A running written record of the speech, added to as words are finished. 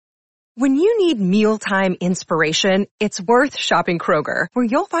When you need mealtime inspiration, it's worth shopping Kroger, where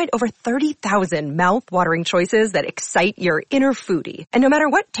you'll find over 30,000 mouth-watering choices that excite your inner foodie. And no matter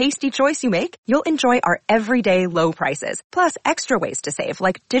what tasty choice you make, you'll enjoy our everyday low prices, plus extra ways to save,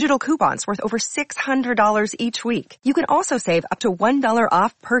 like digital coupons worth over $600 each week. You can also save up to $1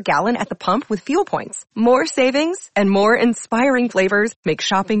 off per gallon at the pump with fuel points. More savings and more inspiring flavors make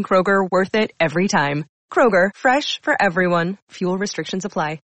shopping Kroger worth it every time. Kroger, fresh for everyone. Fuel restrictions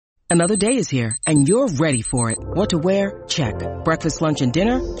apply. Another day is here, and you're ready for it. What to wear? Check. Breakfast, lunch, and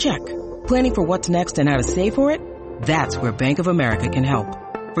dinner? Check. Planning for what's next and how to save for it? That's where Bank of America can help.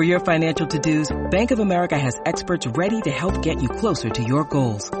 For your financial to-dos, Bank of America has experts ready to help get you closer to your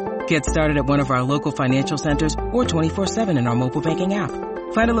goals. Get started at one of our local financial centers or 24/7 in our mobile banking app.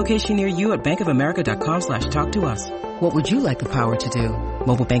 Find a location near you at bankofamerica.com/talktous. What would you like the power to do?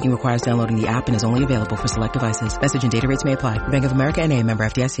 Mobile banking requires downloading the app and is only available for select devices. Message and data rates may apply. Bank of America N.A., member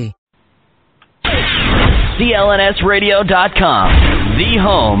FDIC. CLNSradio.com, the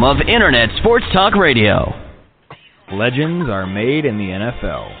home of Internet Sports Talk Radio. Legends are made in the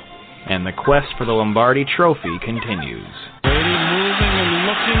NFL, and the quest for the Lombardi Trophy continues. Brady moving and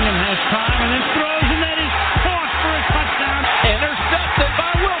looking and has time and then throws, and that is caught for a touchdown. Intercepted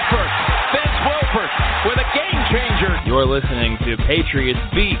by Wilford. Vince Wilford with a game changer. You're listening to Patriots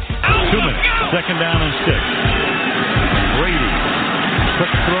Beat. 2 minutes, second down and 6. Brady,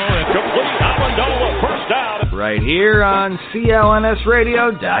 quick throw and complete. Amendola, first down. Right here on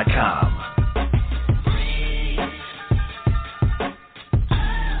CLNSradio.com.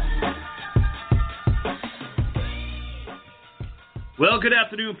 Well, good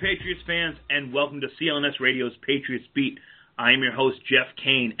afternoon, Patriots fans, and welcome to CLNS Radio's Patriots Beat. I am your host, Jeff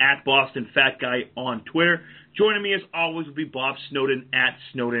Kane, at Boston Fat Guy on Twitter. Joining me, as always, will be Bob Snowden, at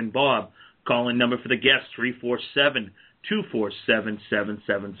Snowden Bob. Call-in number for the guests,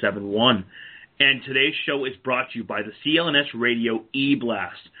 347-247-7771. And today's show is brought to you by the CLNS Radio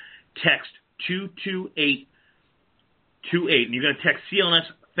E-Blast. Text 22828, and you're going to text CLNS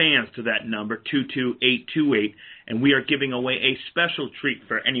fans to that number, 22828, and we are giving away a special treat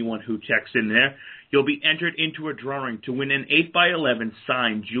for anyone who texts in there. You'll be entered into a drawing to win an 8x11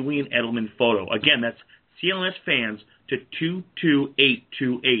 signed Julian Edelman photo. Again, that's CLNS fans to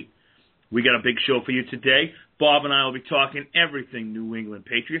 22828. We got a big show for you today. Bob and I will be talking everything New England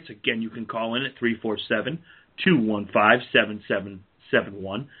Patriots. Again, you can call in at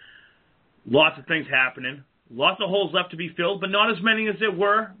 347-215-7771. Lots of things happening. Lots of holes left to be filled, but not as many as there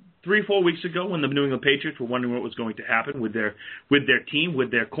were 3-4 weeks ago when the New England Patriots were wondering what was going to happen with their team, with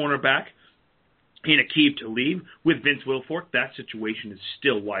their cornerback in Aqib Talib, with Vince Wilfork. That situation is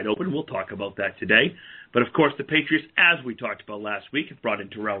still wide open. We'll talk about that today. But, of course, the Patriots, as we talked about last week, have brought in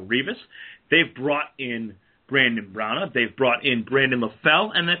Terrell Revis. They've brought in Brandon Browner. They've brought in Brandon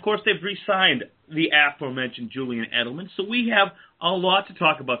LaFell. And, of course, they've re-signed the aforementioned Julian Edelman. So we have a lot to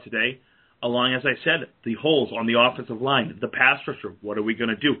talk about today, along, as I said, the holes on the offensive line, the pass rusher. What are we going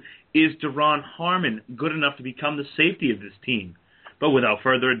to do? Is Deron Harmon good enough to become the safety of this team? But without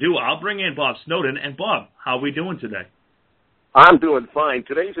further ado, I'll bring in Bob Snowden. And, Bob, how are we doing today? I'm doing fine.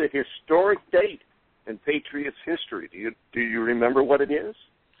 Today's a historic date in Patriots history. Do you remember what it is?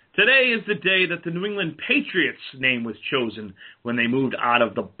 Today is the day that the New England Patriots name was chosen when they moved out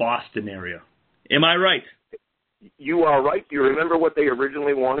of the Boston area. Am I right? You are right. Do you remember what they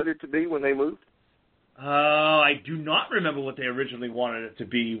originally wanted it to be when they moved? I do not remember what they originally wanted it to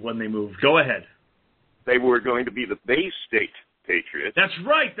be when they moved. Go ahead. They were going to be the Bay State Patriots. That's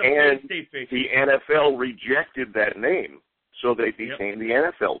right, the Bay State Patriots. The NFL rejected that name, so they became the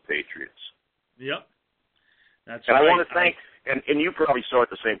NFL Patriots. Yep. That's and right. I want to thank, and you probably saw it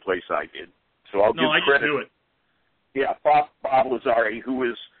the same place I did, so I'll give credit. No, I just knew it. Yeah, Bob Lazari,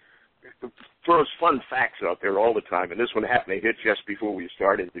 who throws fun facts out there all the time, and this one happened to hit just before we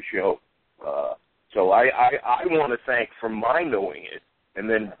started the show. So I want to thank for my knowing it, and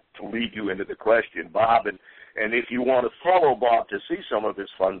then to lead you into the question, Bob. And if you want to follow Bob to see some of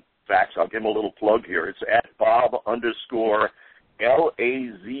his fun facts, I'll give him a little plug here. It's at Bob_LAZZARI.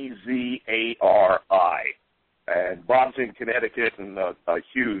 And Bob's in Connecticut and a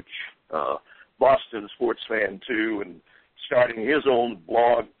huge Boston sports fan, too, and starting his own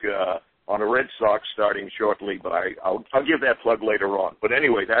blog on the Red Sox starting shortly, but I'll give that plug later on. But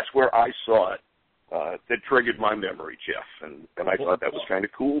anyway, that's where I saw it. That triggered my memory, Jeff, and I thought that was kind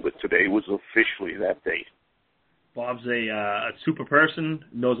of cool that today was officially that date. Bob's a super person,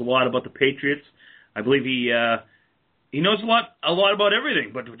 knows a lot about the Patriots. I believe he knows a lot about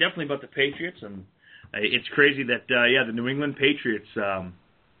everything, but definitely about the Patriots. And it's crazy that the New England Patriots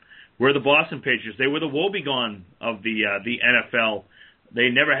were the Boston Patriots. They were the woebegone of the NFL they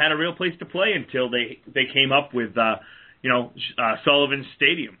never had a real place to play until they came up with Sullivan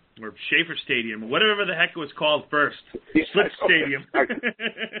Stadium or Schaefer Stadium, or whatever the heck it was called first. Slip Stadium.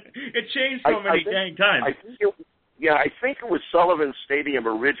 It changed so many dang times. I think it was Sullivan Stadium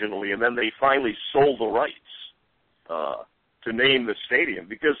originally, and then they finally sold the rights to name the stadium,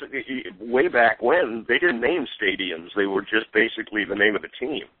 because way back when, they didn't name stadiums. They were just basically the name of the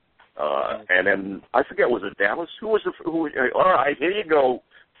team. And then, I forget, was it Dallas? All right, here you go.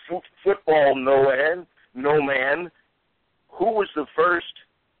 Football no man. Who was the first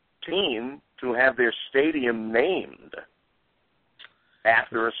team to have their stadium named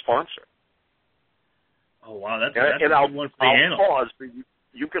after a sponsor? Oh, wow, that's a good one for the I'll pause.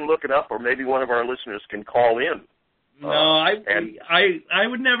 You can look it up, or maybe one of our listeners can call in. No, I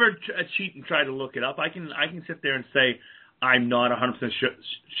would never cheat and try to look it up. I can sit there and say I'm not 100%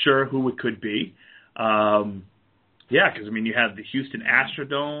 sure who it could be. Because you have the Houston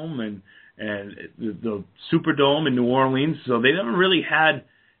Astrodome and the Superdome in New Orleans, so they never really had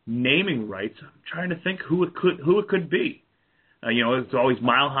naming rights. I'm trying to think who it could be. It's always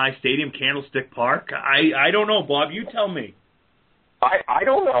Mile High Stadium, Candlestick Park. I don't know, Bob. You tell me. I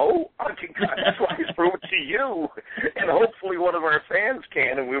don't know. That's why I threw it to you, and hopefully one of our fans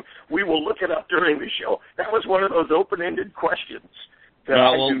can, and we will look it up during the show. That was one of those open-ended questions that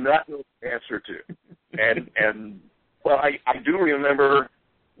I do not know the answer to. And I do remember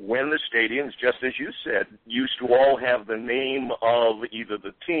when the stadiums, just as you said, used to all have the name of either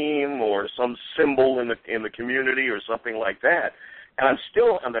the team or some symbol in the community or something like that. And I'm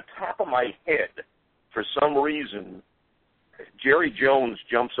still on the top of my head, for some reason, Jerry Jones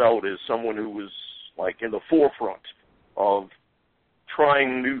jumps out as someone who was like in the forefront of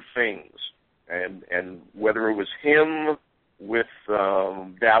trying new things, and whether it was him with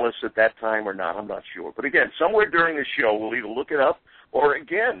Dallas at that time or not, I'm not sure. But again, somewhere during the show, we'll either look it up, or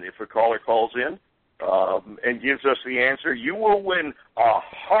again, if a caller calls in and gives us the answer, you will win a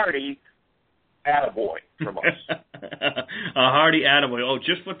hearty attaboy from us. A hearty attaboy. Oh,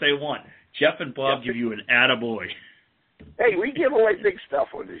 just what they want. Jeff and Bob give you an attaboy. Hey, we give away big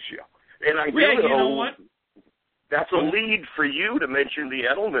stuff on this show. And I you know what? That's a lead for you to mention the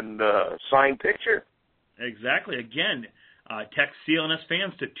Edelman signed picture. Exactly. Again, text CLNS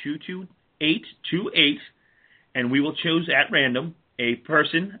fans to 22828, and we will choose at random a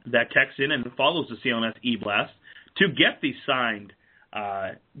person that texts in and follows the CLNS e-blast to get the signed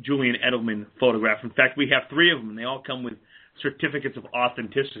Julian Edelman photograph. In fact, we have 3 of them, and they all come with certificates of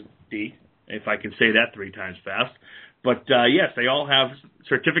authenticity, if I can say that 3 times fast. But, yes, they all have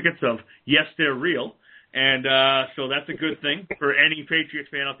certificates of, yes, they're real. And so that's a good thing for any Patriots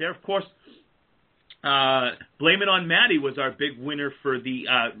fan out there. Of course, Blame It on Maddie was our big winner for the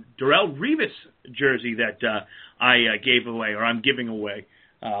Darrelle Revis jersey that I gave away, or I'm giving away.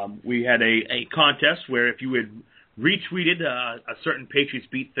 We had a contest where if you had retweeted a certain Patriots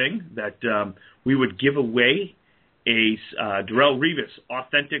Beat thing, that we would give away a Darrelle Revis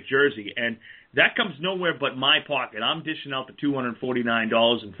authentic jersey. And that comes nowhere but my pocket. I'm dishing out the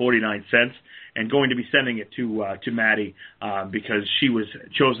 $249.49 and going to be sending it to Maddie because she was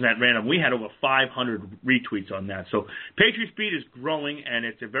chosen at random. We had over 500 retweets on that. So Patriots Beat is growing, and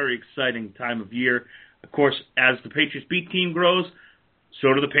it's a very exciting time of year. Of course, as the Patriots Beat team grows,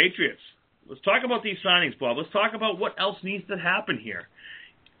 so do the Patriots. Let's talk about these signings, Bob. Let's talk about what else needs to happen here.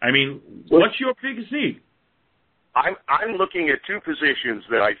 I mean, what's your biggest need? I'm looking at 2 positions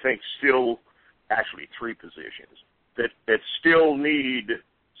that I think still... Actually, 3 positions that still need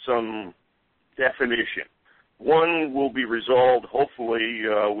some definition. One will be resolved, hopefully,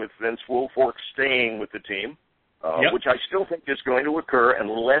 with Vince Wilfork staying with the team, which I still think is going to occur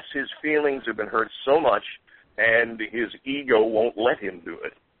unless his feelings have been hurt so much and his ego won't let him do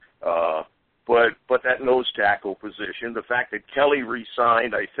it. But that nose tackle position, the fact that Kelly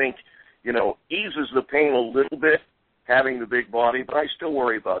re-signed, I think, eases the pain a little bit, having the big body, but I still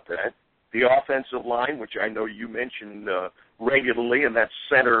worry about that. The offensive line, which I know you mentioned regularly, in that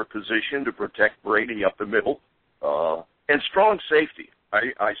center position to protect Brady up the middle, and strong safety.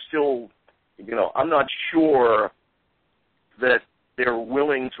 I still, I'm not sure that they're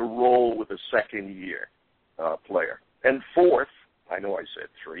willing to roll with a second-year player. And 4th, I know I said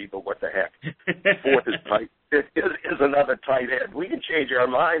 3, but what the heck? 4th is tight. Is another tight end. We can change our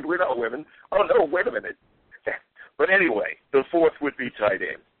mind. We're not women. Oh, no, wait a minute. But anyway, the 4th would be tight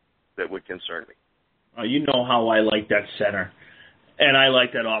end. That would concern me. You know how I like that center, and I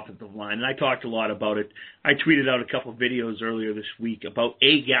like that offensive line, and I talked a lot about it. I tweeted out a couple of videos earlier this week about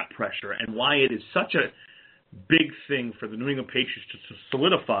A-gap pressure and why it is such a big thing for the New England Patriots to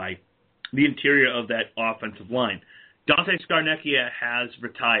solidify the interior of that offensive line. Dante Scarnecchia has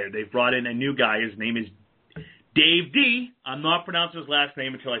retired. They've brought in a new guy. His name is Dave D. I'm not pronouncing his last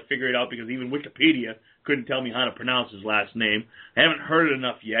name until I figure it out because even Wikipedia couldn't tell me how to pronounce his last name. I haven't heard it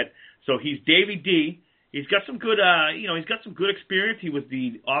enough yet. So he's Davey D. He's got some good, he's got some good experience. He was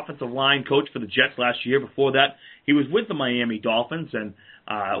the offensive line coach for the Jets last year. Before that, he was with the Miami Dolphins and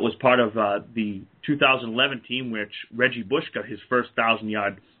was part of the 2011 team, which Reggie Bush got his first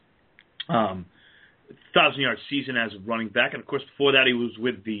 1,000-yard season as a running back. And of course, before that, he was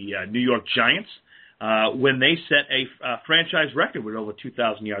with the New York Giants when they set a franchise record with over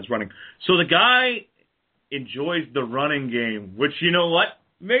 2,000 yards running. So the guy enjoys the running game, which, you know what,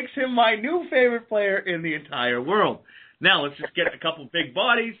 makes him my new favorite player in the entire world. Now, let's just get a couple big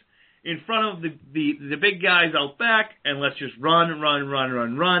bodies in front of the big guys out back, and let's just run.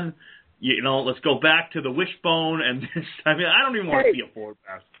 You know, let's go back to the wishbone. And I don't even want to see a forward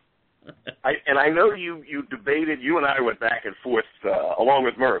pass. I know you debated, you and I went back and forth, along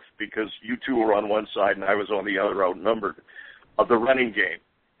with Murph, because you two were on one side and I was on the other, outnumbered, of the running game.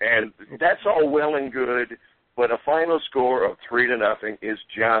 And that's all well and good, but a final score of 3-0 is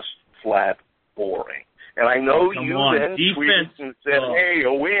just flat boring. And I know you then tweeted and said, hey,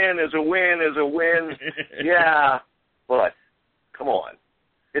 a win is a win is a win. Yeah, but come on.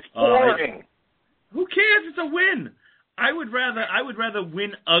 It's boring. Who cares? It's a win. I would rather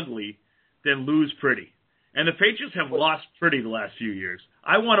win ugly than lose pretty. And the Patriots have lost pretty the last few years.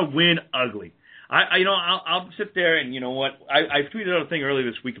 I want to win ugly. I'll sit there and, you know what, I tweeted out a thing earlier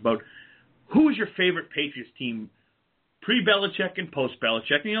this week about who was your favorite Patriots team pre-Belichick and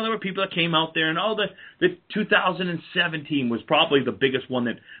post-Belichick. You know, there were people that came out there, and the 2007 team was probably the biggest one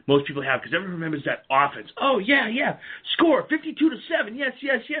that most people have because everyone remembers that offense. Oh, yeah, score 52-7, yes.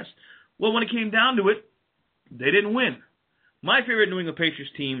 Well, when it came down to it, they didn't win. My favorite New England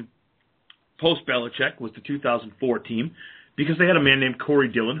Patriots team post-Belichick was the 2004 team because they had a man named Corey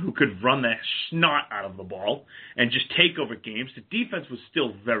Dillon who could run the snot out of the ball and just take over games. The defense was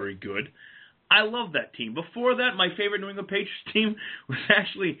still very good. I love that team. Before that, my favorite New England Patriots team was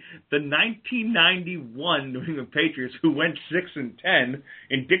actually the 1991 New England Patriots, who went 6-10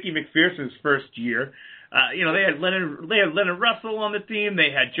 in Dickie McPherson's first year. They had Leonard Russell on the team.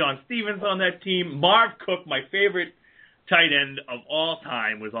 They had John Stevens on that team. Marv Cook, my favorite tight end of all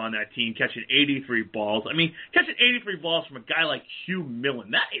time, was on that team, catching 83 balls. I mean, catching 83 balls from a guy like Hugh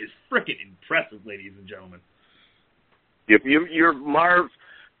Millen, that is frickin' impressive, ladies and gentlemen. Your Marv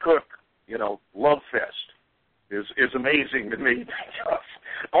Cook, love fest is amazing to me.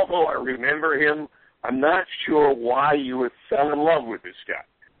 Although I remember him, I'm not sure why you fell in love with this guy.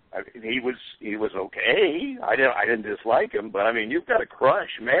 I mean, he was okay. I didn't dislike him, but I mean, you've got a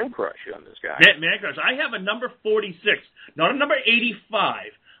man crush on this guy. Man crush. I have a number 46, not a number 85,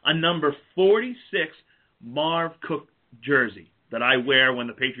 a number 46 Marv Cook jersey that I wear when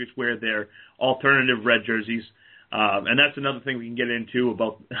the Patriots wear their alternative red jerseys. And that's another thing we can get into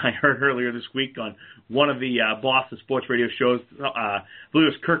about, I heard earlier this week on one of the Boston sports radio shows, I believe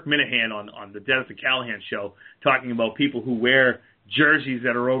it was Kirk Minahan on the Dennis and Callahan show, talking about people who wear jerseys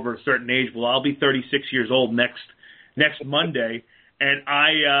that are over a certain age. Well, I'll be 36 years old next Monday, and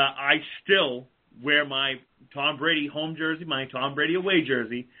I still wear my Tom Brady home jersey, my Tom Brady away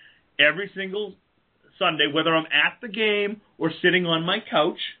jersey, every single Sunday, whether I'm at the game or sitting on my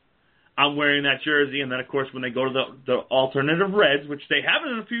couch. I'm wearing that jersey, and then, of course, when they go to the alternative reds, which they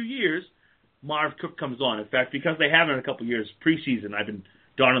haven't in a few years, Marv Cook comes on. In fact, because they haven't in a couple years, preseason, I've been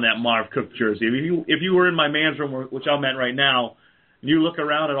donning that Marv Cook jersey. If you were in my man's room, which I'm at right now, and you look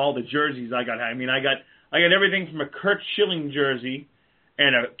around at all the jerseys I got, I mean, I got everything from a Kurt Schilling jersey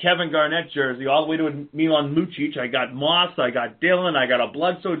and a Kevin Garnett jersey all the way to a Milan Lucic. I got Moss, I got Dillon, I got a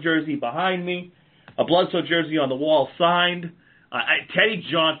Bledsoe jersey behind me, a Bledsoe jersey on the wall signed. Teddy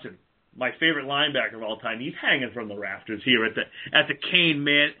Johnson, my favorite linebacker of all time, he's hanging from the rafters here at the Kane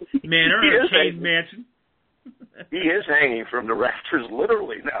Manor, Kane Mansion. He is hanging from the rafters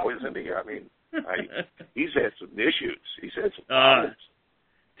literally now, isn't he? I mean, he's had some issues. He's had some problems.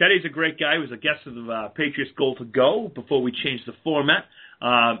 Teddy's a great guy. He was a guest of the Patriots Goal to Go before we changed the format,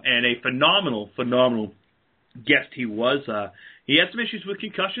 and a phenomenal guest he was. He had some issues with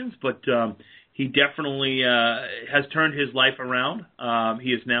concussions, but he definitely has turned his life around.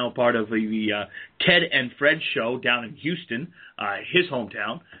 He is now part of the Ted and Fred show down in Houston, his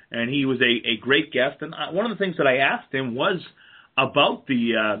hometown, and he was a great guest. And one of the things that I asked him was about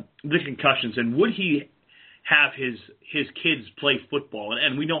the concussions and would he have his kids play football.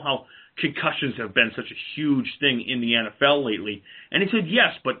 And we know how concussions have been such a huge thing in the NFL lately. And he said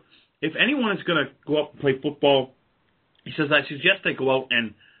yes, but if anyone is going to go out and play football, he says, I suggest they go out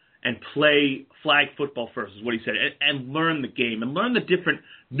and and play flag football first, is what he said, and learn the game and learn the different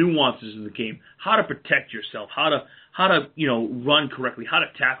nuances of the game, how to protect yourself, how to run correctly, how to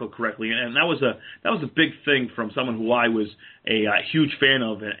tackle correctly, and that was a big thing from someone who I was a huge fan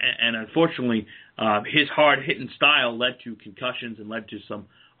of, and unfortunately, his hard hitting style led to concussions and led to some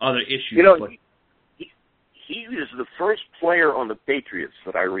other issues. He is the first player on the Patriots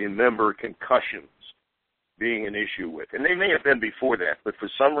that I remember concussions being an issue with. And they may have been before that, but for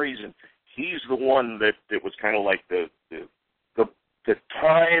some reason, he's the one that was kind of like the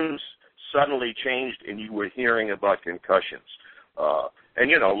times suddenly changed and you were hearing about concussions. And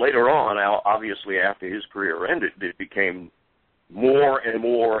later on, obviously after his career ended, it became more and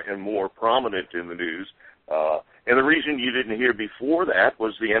more and more prominent in the news. And the reason you didn't hear before that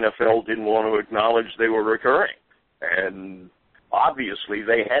was the NFL didn't want to acknowledge they were recurring. And obviously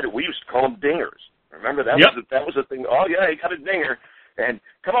they had it. We used to call them dingers. Remember, that was a thing. Oh, yeah, he got a dinger. And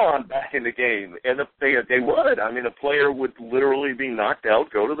come on, back in the game. And they would. I mean, a player would literally be knocked out,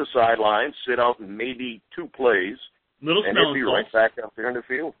 go to the sidelines, sit out maybe 2 plays, and they'd be right back out there in the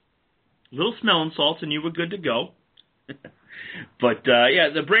field. Little smelling salts, and you were good to go. But,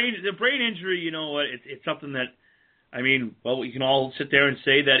 the brain injury, you know what, it's something that, I mean, well, we can all sit there and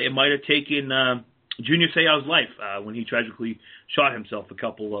say that it might have taken Junior Seau's life when he tragically shot himself a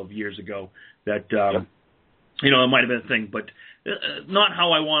couple of years ago. That, it might have been a thing, but not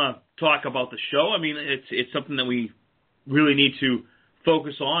how I want to talk about the show. I mean, it's something that we really need to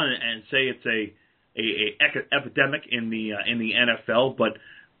focus on and say it's a epidemic in the NFL. But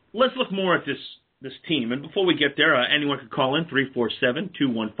let's look more at this team. And before we get there, anyone can call in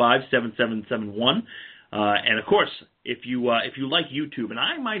 347-215-7771. And of course, if you like YouTube, and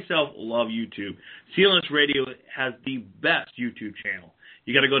I myself love YouTube, CLNS Radio has the best YouTube channel.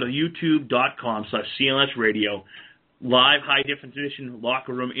 You got to go to youtube.com/CLNS Radio. Live, high definition,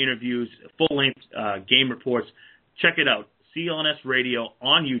 locker room interviews, full length game reports. Check it out. CLNS Radio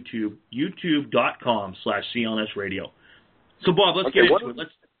on YouTube. youtube.com/CLNS Radio. So Bob, let's get into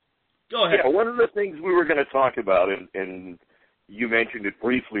it. Go ahead. Yeah, one of the things we were going to talk about, and you mentioned it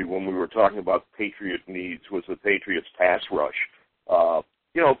briefly when we were talking about Patriot needs, was the Patriots pass rush.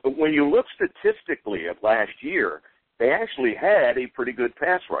 When you look statistically at last year, they actually had a pretty good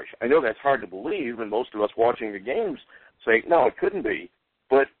pass rush. I know that's hard to believe, and most of us watching the games say, no, it couldn't be.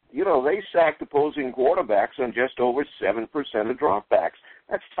 But, they sacked opposing quarterbacks on just over 7% of dropbacks.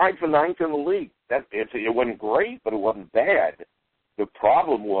 That's tied for 9th in the league. It wasn't great, but it wasn't bad. The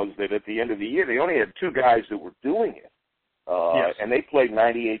problem was that at the end of the year, they only had 2 guys that were doing it. Yes. And they played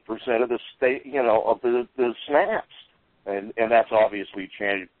 98% of the snaps. And that's obviously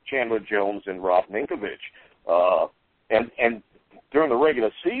Chandler Jones and Rob Ninkovich. And during the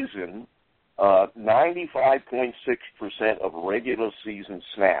regular season, 95.6% of regular season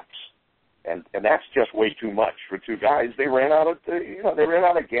snaps, and that's just way too much for 2 guys. They ran out of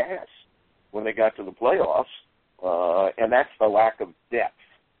gas when they got to the playoffs, and that's the lack of depth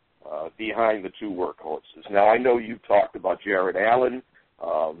behind the 2 workhorses. Now I know you talked about Jared Allen.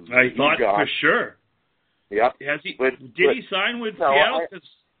 I thought for sure. Yep. Did he sign with Seattle?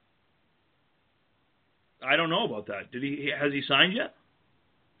 I don't know about that. Has he signed yet?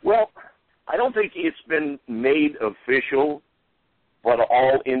 Well, I don't think it's been made official, but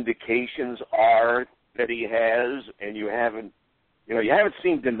all indications are that he has, and you haven't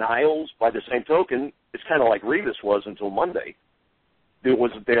seen denials. By the same token, it's kind of like Revis was until Monday.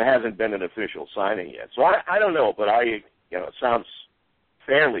 There hasn't been an official signing yet. So I don't know, but it sounds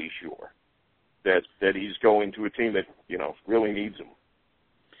fairly sure that he's going to a team that, really needs him.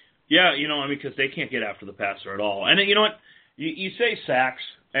 Yeah, because they can't get after the passer at all. And you know what? You say sacks,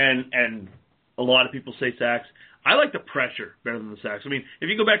 and a lot of people say sacks. I like the pressure better than the sacks. I mean, if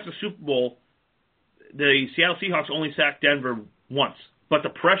you go back to the Super Bowl, the Seattle Seahawks only sacked Denver once. But the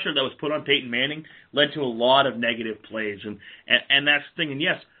pressure that was put on Peyton Manning led to a lot of negative plays. And that's the thing. And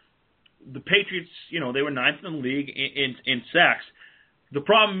yes, the Patriots, they were 9th in the league in sacks. The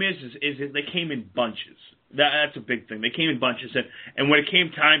problem is that they came in bunches. That's a big thing. They came in bunches, and when it came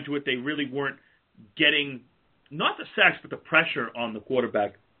time to it, they really weren't getting not the sacks, but the pressure on the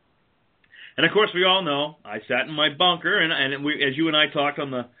quarterback. And of course, we all know I sat in my bunker, and as you and I talked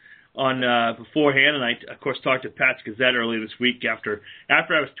on beforehand, and I of course talked to Pat's Gazette earlier this week after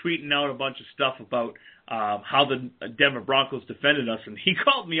I was tweeting out a bunch of stuff about how the Denver Broncos defended us, and he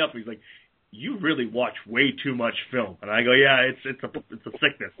called me up. He's like, "You really watch way too much film," and I go, "Yeah, it's a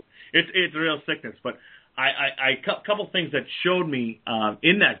sickness. It's a real sickness." But I couple things that showed me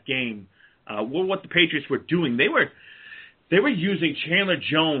in that game were what the Patriots were doing. They were using Chandler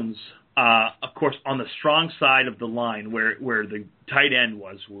Jones Of course, on the strong side of the line, where the tight end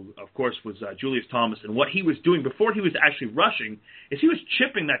was Julius Thomas. And what he was doing before he was actually rushing is he was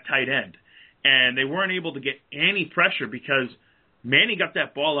chipping that tight end. And they weren't able to get any pressure because Manning got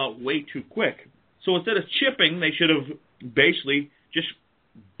that ball out way too quick. So instead of chipping, they should have basically just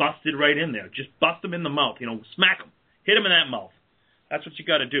busted right in there. Just bust him in the mouth. Smack him. Hit him in that mouth. That's what you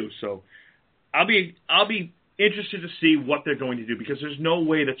got to do. So I'll be interested to see what they're going to do, because there's no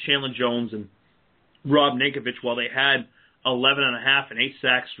way that Chandler Jones and Rob Ninkovich, while they had 11.5 and 8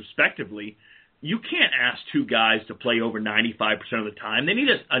 sacks respectively, you can't ask two guys to play over 95% of the time. They need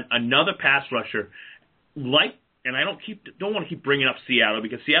another pass rusher, and I don't want to keep bringing up Seattle,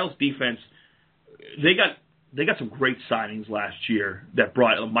 because Seattle's defense, they got some great signings last year that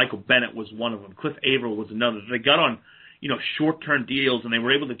brought. Michael Bennett was one of them. Cliff Averill was another. They got on short-term deals, and they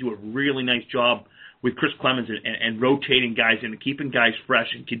were able to do a really nice job with Chris Clemens and rotating guys in and keeping guys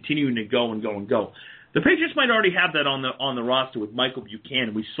fresh and continuing to go and go and go. The Patriots might already have that on the roster with Michael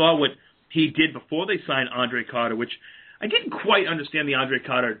Buchanan. We saw what he did before they signed Andre Carter, which I didn't quite understand the Andre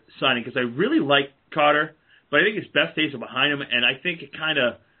Carter signing, because I really like Carter, but I think his best days are behind him, and I think it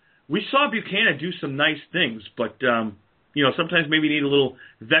we saw Buchanan do some nice things, but sometimes maybe you need a little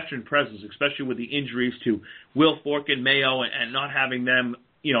veteran presence, especially with the injuries to Will Fork and Mayo, and not having them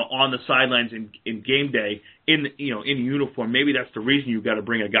on the sidelines in game day in uniform. Maybe that's the reason you've got to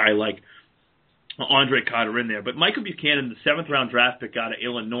bring a guy like Andre Carter in there. But Michael Buchanan, the 7th-round draft pick out of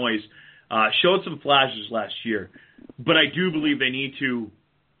Illinois, showed some flashes last year. But I do believe they need to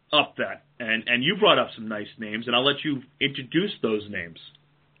up that. And you brought up some nice names, and I'll let you introduce those names.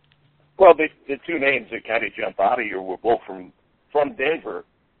 Well, the two names that kind of jump out of you were both from Denver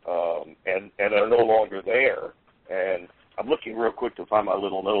and are no longer there. And I'm looking real quick to find my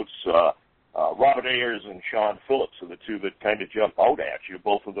little notes. Robert Ayers and Sean Phillips are the two that kind of jump out at you.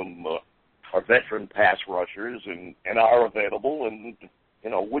 Both of them are veteran pass rushers and are available and,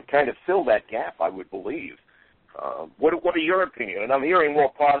 would kind of fill that gap, I would believe. What are your opinion? And I'm hearing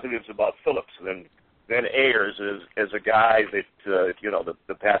more positives about Phillips than Ayers as a guy that,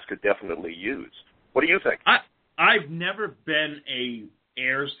 the pass could definitely use. What do you think? I've never been a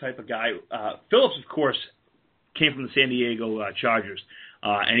Ayers type of guy. Phillips, of course, came from the San Diego Chargers,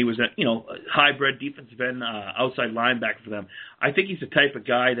 and he was a hybrid defensive end, outside linebacker for them. I think he's the type of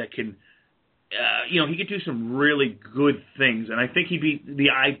guy that can, he could do some really good things, and I think he'd be the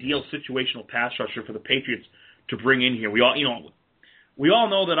ideal situational pass rusher for the Patriots to bring in here. We all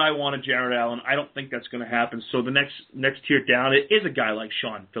know that I wanted Jared Allen. I don't think that's going to happen. So the next tier down is a guy like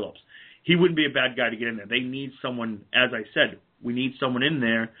Sean Phillips. He wouldn't be a bad guy to get in there. They need someone, as I said, we need someone in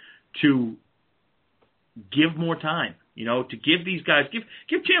there to give more time, to give these guys,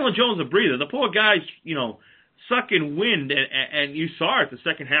 give Chandler Jones a breather. The poor guy's, sucking wind, and you saw it the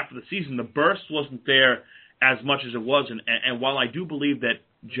second half of the season. The burst wasn't there as much as it was, and while I do believe that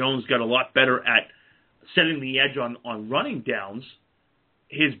Jones got a lot better at setting the edge on running downs,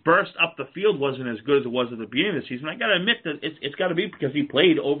 his burst up the field wasn't as good as it was at the beginning of the season. I got to admit that it's got to be because he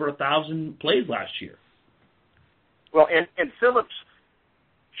played over 1,000 plays last year. Well, and Phillips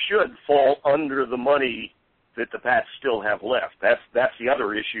should fall under the money that the Pats still have left. That's the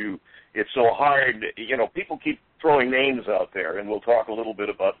other issue. It's so hard. People keep throwing names out there, and we'll talk a little bit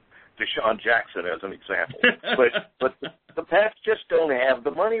about Deshaun Jackson as an example. but the Pats just don't have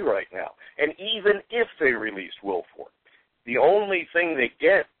the money right now. And even if they released Will Fork, the only thing they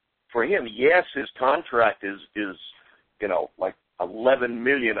get for him, yes, his contract is like $11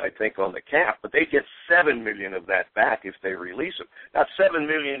 million, I think, on the cap, but they get $7 million of that back if they release him. Now, $7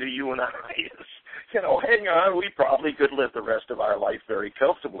 million to you and I is, hang on, we probably could live the rest of our life very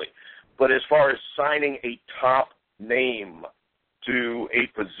comfortably. But as far as signing a top name to a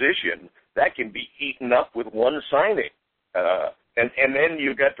position, that can be eaten up with one signing. And then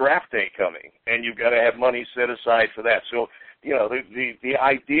you've got draft day coming, and you've got to have money set aside for that. So, the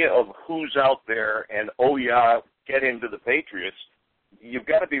idea of who's out there and, get into the Patriots, you've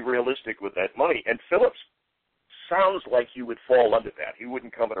got to be realistic with that money. And Phillips sounds like he would fall under that. He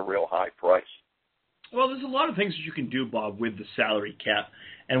wouldn't come at a real high price. Well, there's a lot of things that you can do, Bob, with the salary cap.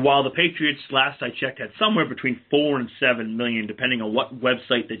 And while the Patriots, last I checked, had somewhere between $4 and $7 million, depending on what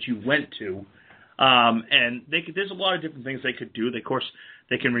website that you went to, and there's a lot of different things they could do. Of course,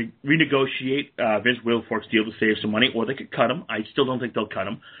 they can renegotiate Vince Wilfork's deal to save some money, or they could cut him. I still don't think they'll cut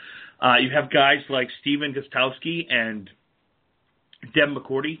him. You have guys like Steven Gostkowski and Devin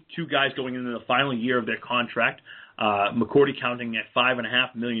McCourty, two guys going into the final year of their contract. McCourty counting at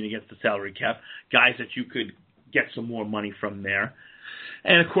 $5.5 million against the salary cap. Guys that you could get some more money from there.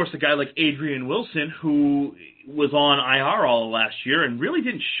 And, of course, a guy like Adrian Wilson, who was on IR all of last year and really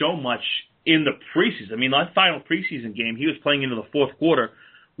didn't show much in the preseason. I mean, that final preseason game, he was playing into the fourth quarter,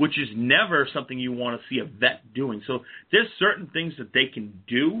 which is never something you want to see a vet doing. So there's certain things that they can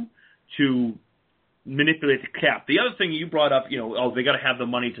do to manipulate the cap. The other thing you brought up, they got to have the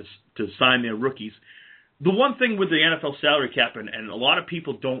money to sign their rookies. The one thing with the NFL salary cap, and a lot of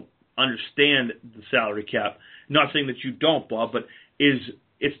people don't understand the salary cap, not saying that you don't, Bob, but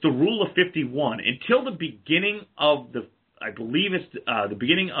it's the rule of 51. Until the beginning of the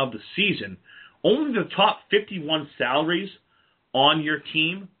beginning of the season, only the top 51 salaries on your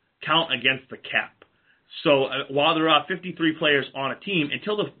team count against the cap. So while there are 53 players on a team,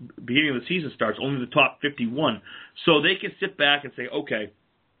 until the beginning of the season starts, only the top 51. So they can sit back and say, okay,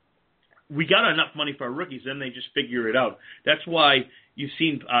 we got enough money for our rookies, then they just figure it out. That's why you've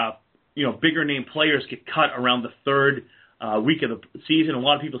seen bigger name players get cut around the third week of the season. A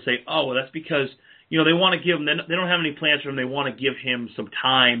lot of people say, oh, well, that's because they want to give him, they don't have any plans for him, they want to give him some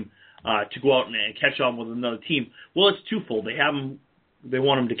time to go out and catch on with another team. Well, it's twofold. They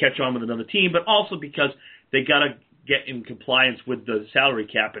want him to catch on with another team, but also because they got to get in compliance with the salary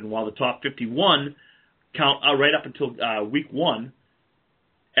cap. And while the top 51 count right up until week 1,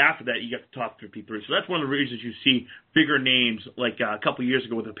 after that you got the top 53. So that's one of the reasons you see bigger names like a couple years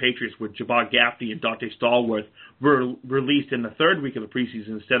ago with the Patriots, where Jabbar Gaffney and Dante Stallworth were released in the third week of the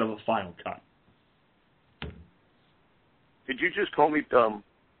preseason instead of a final cut. Did you just call me dumb?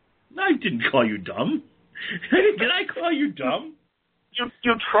 No, I didn't call you dumb. Did I call you dumb?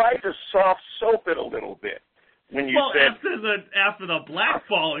 You tried to soft soap it a little bit when you said after the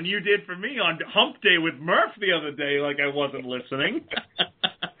blackball, and you did for me on Hump Day with Murph the other day, like I wasn't listening.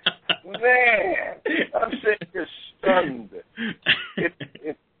 Man, I'm sitting here stunned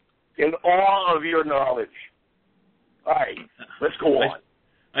in awe of your knowledge. All right, let's go on.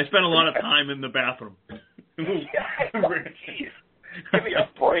 I spent a lot of time in the bathroom. Jeez, give me a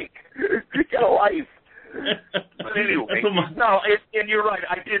break. Get a life. But anyway, and you're right.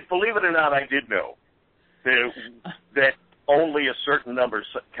 I did, believe it or not, I did know that only a certain number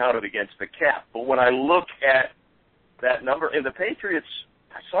counted against the cap. But when I look at that number, and the Patriots,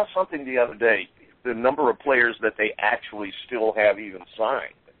 I saw something the other day, the number of players that they actually still have even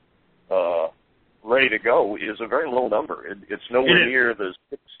signed, ready to go, is a very low number. It's nowhere near the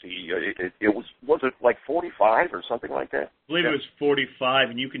 60. It was it like 45 or something like that? I believe it was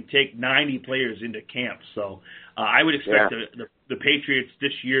 45, and you can take 90 players into camp. So I would expect the Patriots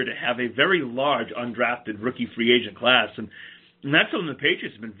this year to have a very large undrafted rookie free agent class, and that's something the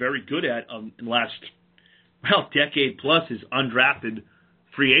Patriots have been very good at in the last decade plus, is undrafted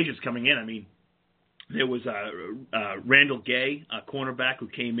free agents coming in. I mean, there was Randall Gay, a cornerback, who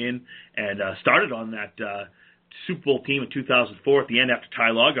came in and started on that Super Bowl team in 2004 at the end after Ty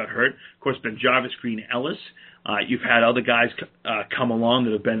Law got hurt. Of course, Ben Jarvis, Green Ellis. You've had other guys come along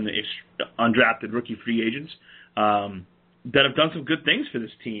that have been undrafted rookie free agents that have done some good things for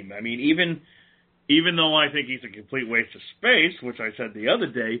this team. I mean, even though I think he's a complete waste of space, which I said the other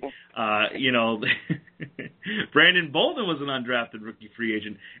day, Brandon Bolden was an undrafted rookie free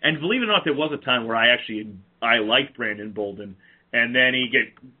agent. And believe it or not, there was a time where I liked Brandon Bolden, and then he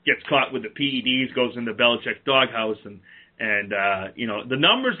gets caught with the PEDs, goes into Belichick's doghouse, and the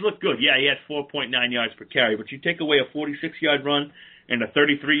numbers look good. Yeah, he had 4.9 yards per carry, but you take away a 46-yard run and a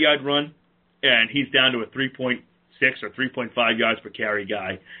 33-yard run, and he's down to a 3.6 or 3.5 yards per carry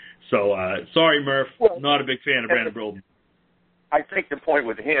guy. So, sorry, Murph, not a big fan of Brandon Bolden. I think the point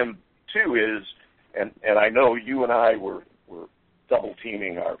with him, too, is, and I know you and I were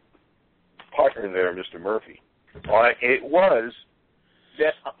double-teaming our partner there, Mr. Murphy. It was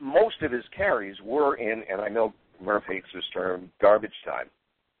that most of his carries were in, and I know Murph hates this term, garbage time,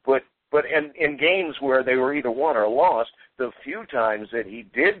 but in games where they were either won or lost, the few times that he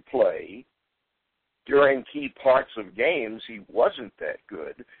did play during key parts of games, he wasn't that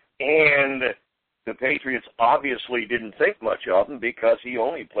good. And the Patriots obviously didn't think much of him because he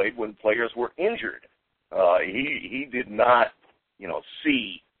only played when players were injured. He did not,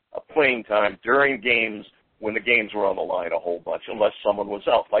 see a playing time during games when the games were on the line a whole bunch, unless someone was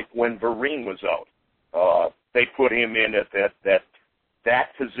out. Like when Vereen was out, they put him in at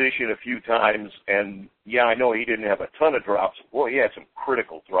that position a few times. And I know he didn't have a ton of drops. Boy, he had some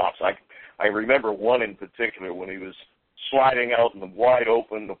critical drops. I remember one in particular when he was sliding out and wide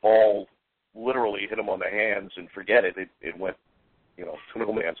open, the ball literally hit him on the hands, and forget it. It went, to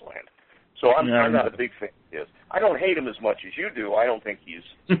no man's land. So I'm not a big fan of his. I don't hate him as much as you do. I don't think he's,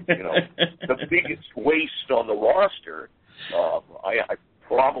 the biggest waste on the roster. I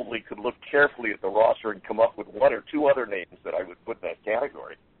probably could look carefully at the roster and come up with one or two other names that I would put in that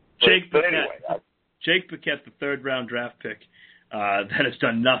category. But anyway, Jake Paquette, the third-round draft pick, that has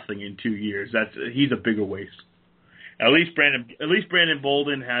done nothing in 2 years. He's a bigger waste. At least Brandon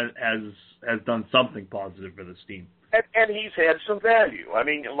Bolden has done something positive for this team. And he's had some value. I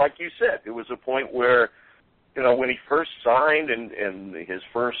mean, like you said, there was a point where, when he first signed and his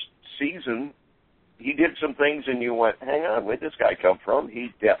first season, he did some things and you went, hang on, where'd this guy come from?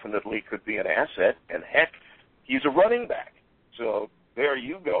 He definitely could be an asset, and heck, he's a running back. So there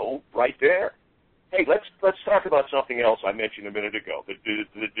you go, right there. Hey, let's talk about something else I mentioned a minute ago, the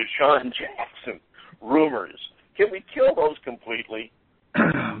Deshaun Jackson rumors. Can we kill those completely?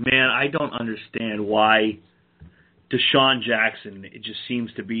 Man, I don't understand why Deshaun Jackson, it just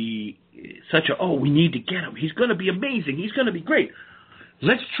seems to be such we need to get him. He's going to be amazing. He's going to be great.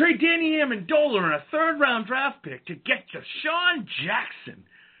 Let's trade Danny Amendola and a third-round draft pick to get Deshaun Jackson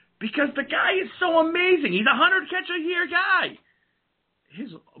because the guy is so amazing. He's a 100-catch-a-year guy. His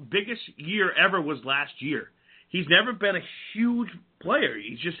biggest year ever was last year. He's never been a huge player.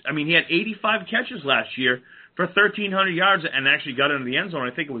 He had 85 catches last year for 1,300 yards and actually got into the end zone.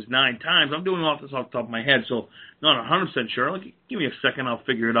 I think it was 9 times. I'm doing this off the top of my head, so not 100% sure. Give me a second. I'll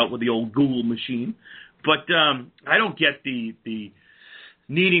figure it out with the old Google machine. But I don't get the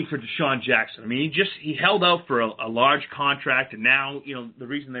needing for Deshaun Jackson. I mean, he held out for a large contract, and now the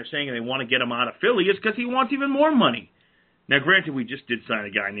reason they're saying they want to get him out of Philly is because he wants even more money. Now, granted, we just did sign a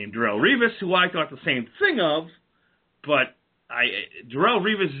guy named Darrelle Revis, who I thought the same thing of, but Darrelle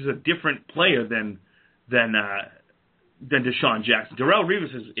Revis is a different player than Deshaun Jackson. Darrelle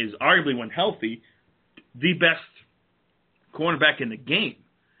Revis is arguably, when healthy, the best cornerback in the game.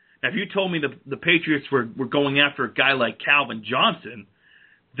 Now, if you told me the Patriots were going after a guy like Calvin Johnson,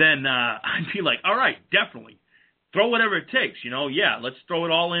 then I'd be like, all right, definitely. Throw whatever it takes. Let's throw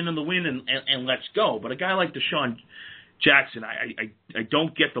it all in the wind and let's go. But a guy like Deshaun Jackson, I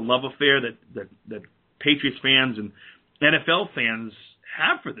don't get the love affair that Patriots fans and NFL fans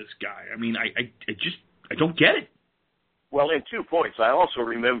have for this guy. I mean, I don't get it. Well, in 2 points, I also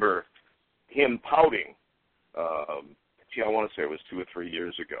remember him pouting. I want to say it was 2 or 3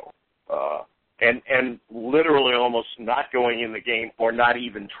 years ago, and literally almost not going in the game or not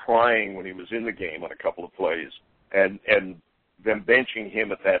even trying when he was in the game on a couple of plays, and them benching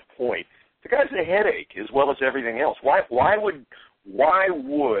him at that point. The guy's a headache as well as everything else. Why would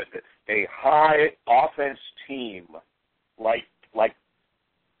a high offense team like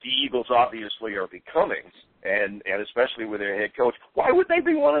the Eagles obviously are becoming, and especially with their head coach, why would they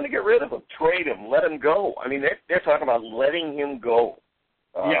be wanting to get rid of him, trade him, let him go? I mean, they're talking about letting him go.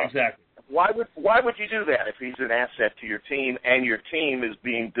 Yeah, exactly. Why would you do that if he's an asset to your team and your team is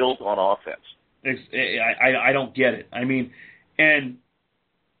being built on offense? I don't get it. I mean, and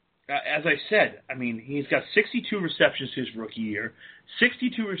as I said, I mean, he's got 62 receptions his rookie year,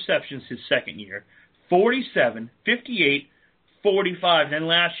 62 receptions his second year, 47, 58, 45, and then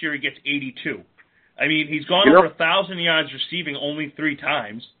last year he gets 82. I mean, he's gone over 1,000 yards receiving only 3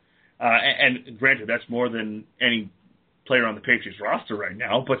 times, and granted, that's more than any player on the Patriots roster right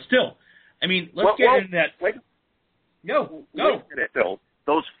now, but still. I mean, let's get into that. Go.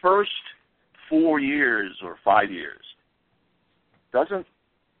 Those first 4 years or 5 years, doesn't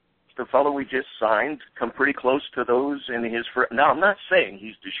the fellow we just signed come pretty close to those in his first? Now, I'm not saying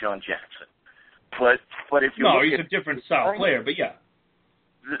he's Deshaun Jackson, but if you look he's a different style player, but yeah.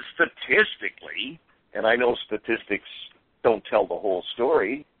 Statistically, and I know statistics don't tell the whole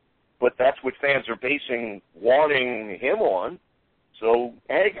story, but that's what fans are wanting him on. So,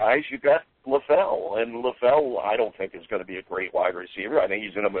 hey, guys, you got LaFell, and LaFell I don't think is going to be a great wide receiver. I think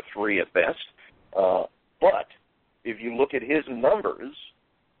he's a number 3 at best. But if you look at his numbers,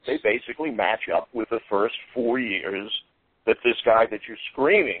 they basically match up with the first 4 years that this guy that you're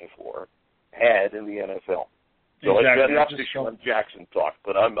screaming for had in the NFL. So exactly. That's Deshaun Jackson talk,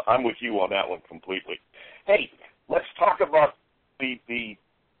 but I'm with you on that one completely. Hey, let's talk about the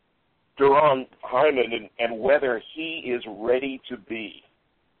Duron Harmon and whether he is ready to be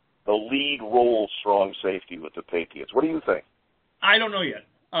the lead role strong safety with the Patriots. What do you think? I don't know yet.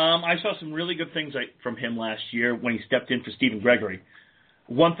 I saw some really good things from him last year when he stepped in for Stephen Gregory.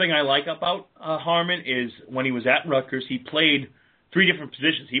 One thing I like about Harmon is when he was at Rutgers, he played 3 different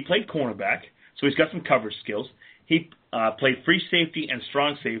positions. He played cornerback, so he's got some coverage skills. He played free safety and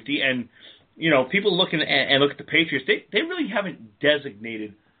strong safety, and people look at the Patriots. They really haven't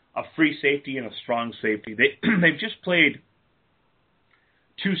designated a free safety and a strong safety. They've just played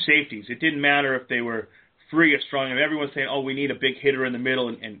 2 safeties. It didn't matter if they were free or strong. I mean, everyone's saying, we need a big hitter in the middle,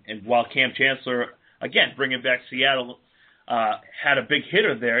 and while Cam Chancellor, again, bringing back Seattle, had a big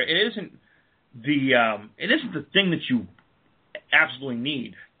hitter there. It isn't the thing that you absolutely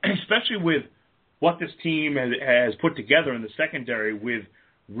need, especially with what this team has put together in the secondary with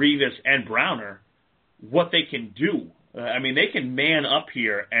Revis and Browner, what they can do. I mean, they can man up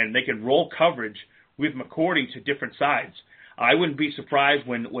here, and they can roll coverage with McCourty to different sides. I wouldn't be surprised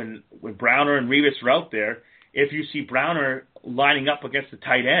when Browner and Revis are out there if you see Browner lining up against the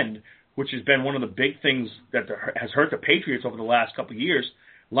tight end, which has been one of the big things that has hurt the Patriots over the last couple of years,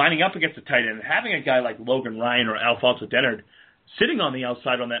 lining up against the tight end and having a guy like Logan Ryan or Alfonso Dennard sitting on the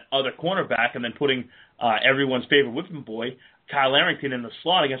outside on that other cornerback and then putting everyone's favorite whipping boy, Kyle Arrington, in the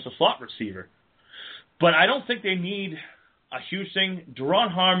slot against a slot receiver. But I don't think they need a huge thing.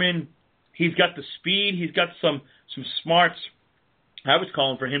 Deron Harmon, he's got the speed. He's got some smarts. I was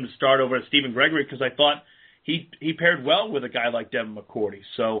calling for him to start over at Stephen Gregory because I thought he paired well with a guy like Devin McCourty.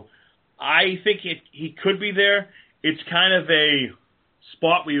 So I think he could be there. It's kind of a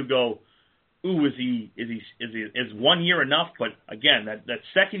spot where you go, ooh, is 1 year enough? But again, that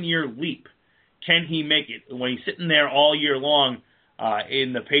second year leap, can he make it? When he's sitting there all year long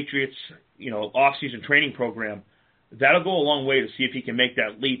in the Patriots, off-season training program, that'll go a long way to see if he can make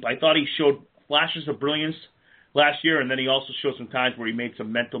that leap. I thought he showed flashes of brilliance last year, and then he also showed some times where he made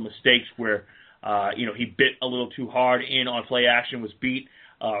some mental mistakes where, he bit a little too hard in on play action, was beat,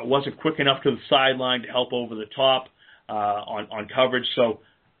 wasn't quick enough to the sideline to help over the top on coverage. So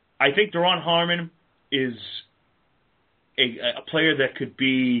I think Deron Harmon is a player that could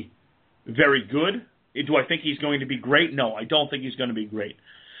be very good. Do I think he's going to be great? No, I don't think he's going to be great.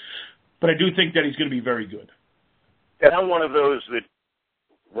 But I do think that he's going to be very good. And I'm one of those that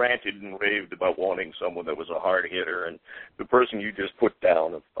ranted and raved about wanting someone that was a hard hitter, and the person you just put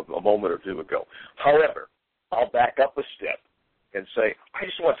down a moment or two ago. However, I'll back up a step and say, I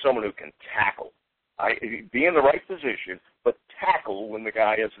just want someone who can tackle. Be in the right position, but tackle when the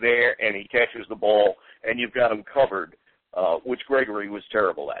guy is there and he catches the ball and you've got him covered, which Gregory was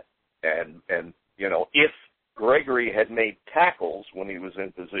terrible at. And if Gregory had made tackles when he was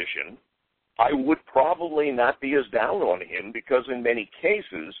in position, I would probably not be as down on him because in many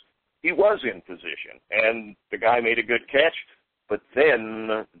cases he was in position and the guy made a good catch, but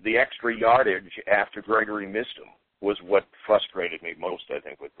then the extra yardage after Gregory missed him was what frustrated me most, I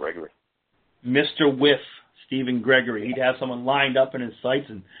think, with Gregory. Mr. Whiff, Stephen Gregory. He'd have someone lined up in his sights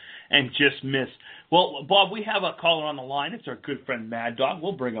and just miss. Well, Bob, we have a caller on the line. It's our good friend Mad Dog.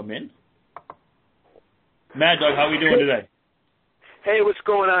 We'll bring him in. Mad Dog, how are we doing today? Hey, what's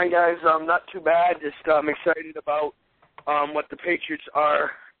going on, guys? Not too bad. Just I'm excited about what the Patriots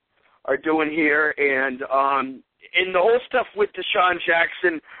are doing here, and in the whole stuff with Deshaun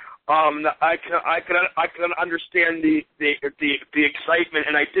Jackson. I can understand the excitement,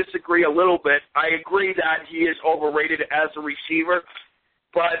 and I disagree a little bit. I agree that he is overrated as a receiver,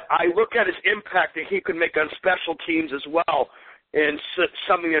 but I look at his impact that he could make on special teams as well, and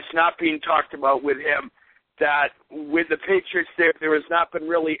something that's not being talked about with him. That with the Patriots, there has not been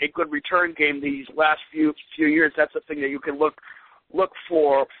really a good return game these last few years. That's a thing that you can look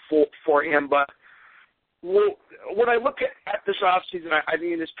for him. But when I look at this offseason, I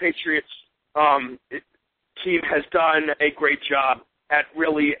mean this Patriots team has done a great job at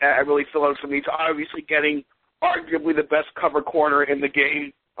really filling out some needs. Obviously, getting arguably the best cover corner in the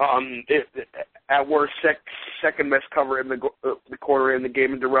game. At worst, second best cover in the corner in the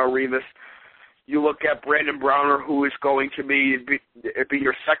game in Darrelle Revis. You look at Brandon Browner, who is going to be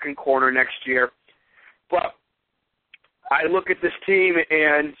your second corner next year. But I look at this team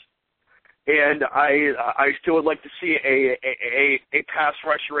and I still would like to see a pass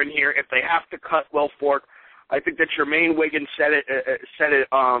rusher in here. If they have to cut Will Fork, I think that Jermaine Wiggins said it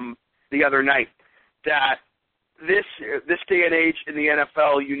the other night that this day and age in the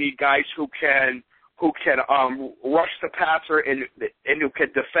NFL, you need guys who can rush the passer and who can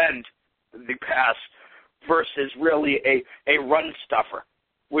defend the pass versus really a run stuffer,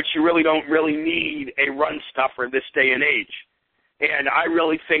 which you really don't really need a run stuffer this day and age. And I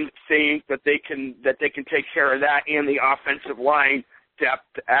really think that they can take care of that and the offensive line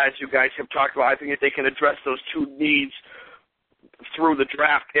depth, as you guys have talked about. I think that they can address those two needs through the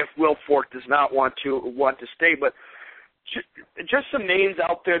draft if Will Fork does not want to stay. But just some names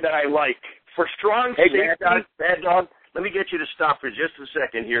out there that I like for strong safety. Bad Dog, let me get you to stop for just a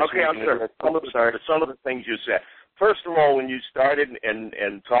second here. Okay, I'm sorry. Some of the things you said. First of all, when you started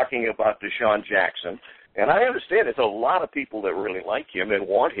and talking about Deshaun Jackson, and I understand there's a lot of people that really like him and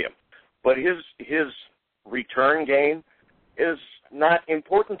want him, but his return game is not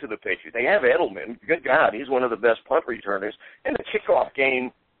important to the Patriots. They have Edelman. Good God, he's one of the best punt returners. And the kickoff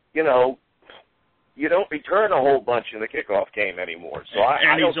game, you you don't return a whole bunch in the kickoff game anymore. So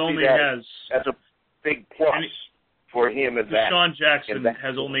I don't see that as a big plus for him in that. Sean Jackson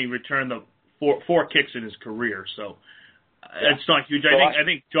has only returned the four kicks in his career, so it's not huge. I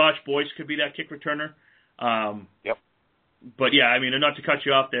think Josh Boyce could be that kick returner. Yep. But yeah, I mean, not to cut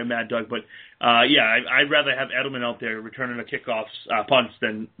you off there, Mad Doug, but I'd rather have Edelman out there returning the kickoffs, punts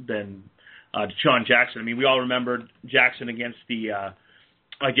than Sean Jackson. I mean, we all remember Jackson against the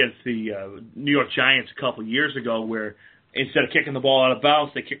New York Giants a couple years ago, where instead of kicking the ball out of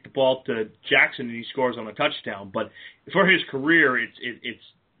bounds, they kicked the ball to Jackson and he scores on a touchdown. But for his career, it's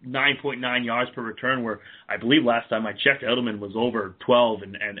 9.9 yards per return, where I believe last time I checked, Edelman was over 12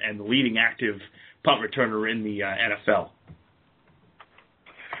 and the leading active punt returner in the NFL.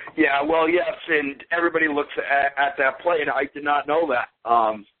 Yeah, well, yes, and everybody looks at that play, and I did not know that.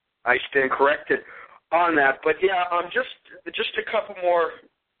 I stand corrected on that. But yeah, just a couple more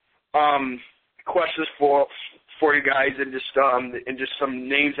questions for you guys, and just some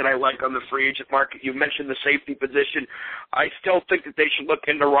names that I like on the free agent market. You mentioned the safety position. I still think that they should look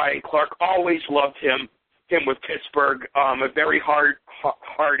into Ryan Clark. Always loved him with Pittsburgh. A very hard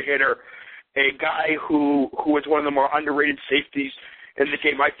hitter, a guy who is one of the more underrated safeties in the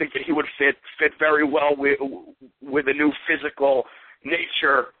game. I think that he would fit very well with a new physical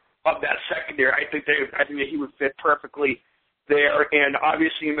nature of that secondary. I think that he would fit perfectly there. And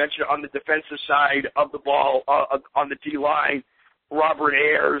obviously, you mentioned on the defensive side of the ball, on the D line, Robert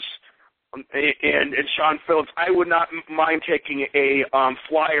Ayers and Sean Phillips. I would not mind taking a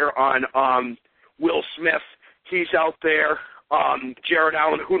flyer on Will Smith. He's out there. Jared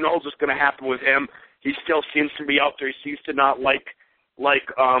Allen. Who knows what's going to happen with him? He still seems to be out there. He seems to not like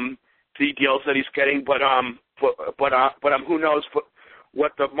the deals that he's getting, but who knows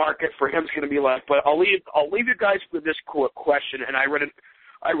what the market for him is going to be like. But I'll leave you guys with this question. And I read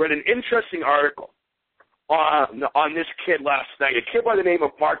an interesting article on this kid last night. A kid by the name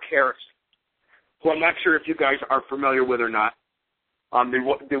of Mark Harris, who I'm not sure if you guys are familiar with or not.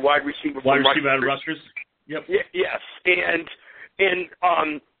 The wide receiver from Rutgers. Yep. Yes, and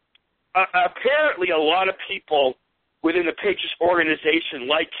apparently a lot of people within the Patriots organization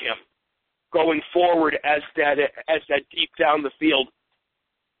like him going forward as that deep down the field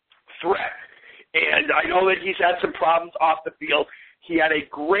threat. And I know that he's had some problems off the field. He had a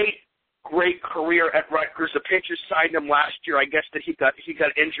great career at Rutgers. The Patriots signed him last year. I guess that he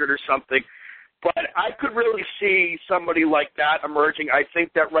got injured or something. But I could really see somebody like that emerging. I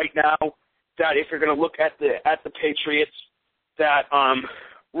think that right now, that if you're going to look at the Patriots, that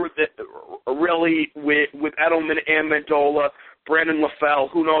really with Edelman and Mendola, Brandon LaFell,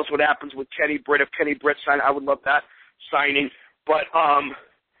 who knows what happens with Kenny Britt. If Kenny Britt signed, I would love that signing. But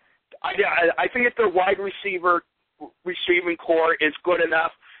I think if their wide receiving core is good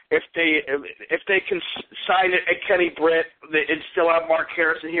enough, if they can sign a Kenny Britt and still have Mark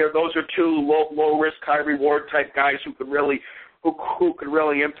Harrison here, those are two low risk, high reward type guys who could really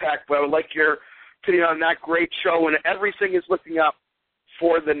impact. But I would like your opinion on that. Great show, and everything is looking up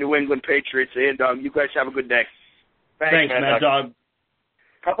for the New England Patriots. And you guys have a good day. Thanks, Mad Dog.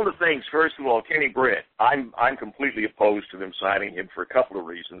 Couple of things. First of all, Kenny Britt, I'm completely opposed to them signing him for a couple of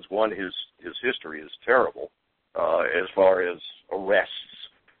reasons. One, his history is terrible as far as arrests,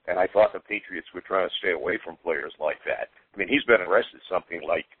 and I thought the Patriots were trying to stay away from players like that. I mean, he's been arrested something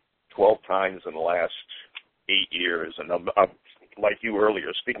like 12 times in the last 8 years, and I'm like you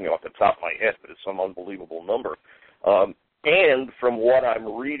earlier, speaking off the top of my head, but it's some unbelievable number. And from what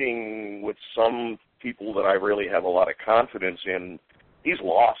I'm reading with some people that I really have a lot of confidence in, he's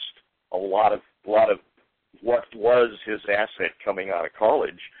lost a lot of what was his asset coming out of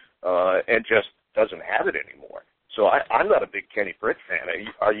college, and just doesn't have it anymore. So I'm not a big Kenny Britt fan.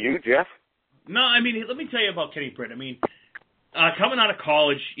 Are you, Jeff? No, I mean, let me tell you about Kenny Britt. I mean, coming out of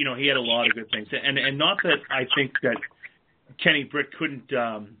college, he had a lot of good things, and not that I think that Kenny Britt couldn't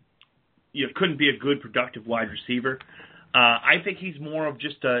be a good, productive wide receiver. I think he's more of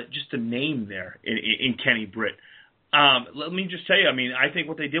just a name there in Kenny Britt. Let me just tell you, I mean, I think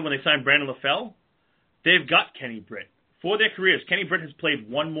what they did when they signed Brandon LaFell, they've got Kenny Britt. For their careers, Kenny Britt has played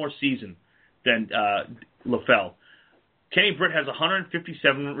one more season than LaFell. Kenny Britt has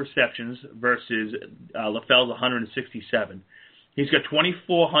 157 receptions versus LaFell's 167. He's got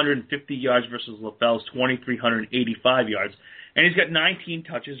 2,450 yards versus LaFell's 2,385 yards. And he's got 19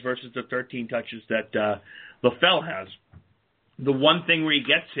 touches versus the 13 touches that LaFell has. The one thing where he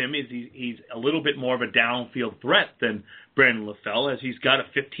gets him is he's a little bit more of a downfield threat than Brandon LaFell, as he's got a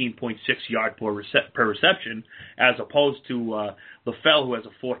 15.6 yard per reception, as opposed to LaFell, who has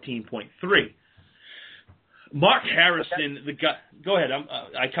a 14.3. Mark Harrison, the guy. Go ahead.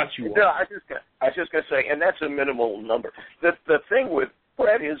 I cut you off. No, I was just gonna say, and that's a minimal number. The thing with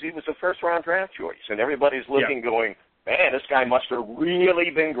Brett is he was a first-round draft choice, and everybody's looking, going, man, this guy must have really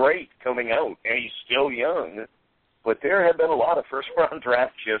been great coming out, and he's still young. But there have been a lot of first-round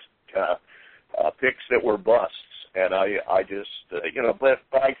draft picks that were busts, and I just, but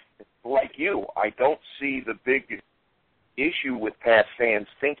like you, I don't see the big issue with Pats fans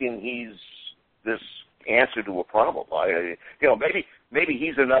thinking he's this answer to a problem. Maybe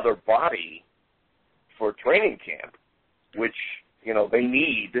he's another body for training camp, which they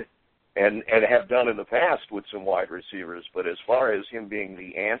need and have done in the past with some wide receivers. But as far as him being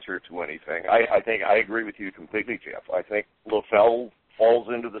the answer to anything, I think I agree with you completely, Jeff. I think LaFell falls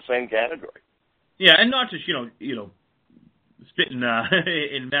into the same category. Yeah, and not just spitting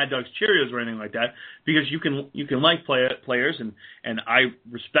in Mad Dog's Cheerios or anything like that, because you can like players, and I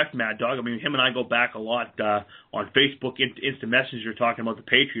respect Mad Dog. I mean, him and I go back a lot on Facebook, Instant Messenger, talking about the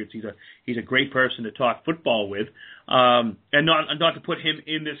Patriots. He's a great person to talk football with, and not to put him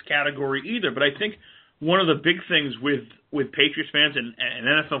in this category either. But I think one of the big things with Patriots fans and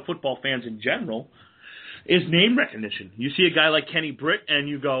NFL football fans in general is name recognition. You see a guy like Kenny Britt, and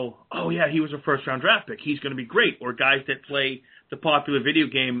you go, oh, yeah, he was a first-round draft pick. He's going to be great. Or guys that play the popular video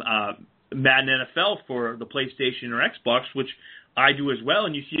game Madden NFL for the PlayStation or Xbox, which I do as well,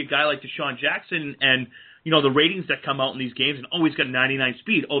 and you see a guy like Deshaun Jackson and, the ratings that come out in these games, and, he's got 99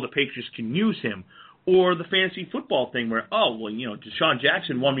 speed. Oh, the Patriots can use him. Or the fantasy football thing where, Deshaun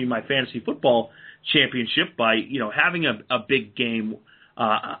Jackson won me my fantasy football championship by, having a big game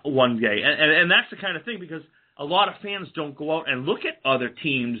one day. And that's the kind of thing, because a lot of fans don't go out and look at other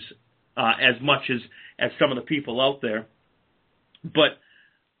teams as much as some of the people out there. But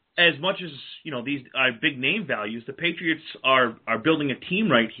as much as, these are big name values, the Patriots are building a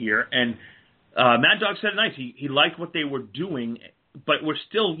team right here. And Mad Dog said it nice. He liked what they were doing, but we're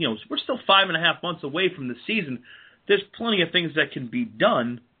still 5.5 months away from the season. There's plenty of things that can be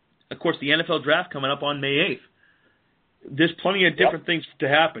done. Of course, the NFL draft coming up on May 8th. There's plenty of different things to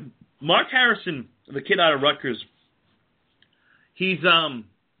happen. Mark Harrison, the kid out of Rutgers, he's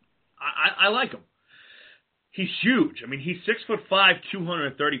I like him. He's huge. I mean, he's 6'5",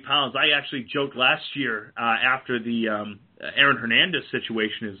 230 pounds. I actually joked last year after the Aaron Hernandez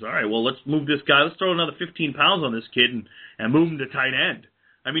situation is, all right, well, let's move this guy. Let's throw another 15 pounds on this kid and move him to tight end.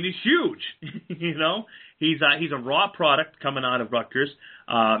 I mean, he's huge. He's a raw product coming out of Rutgers.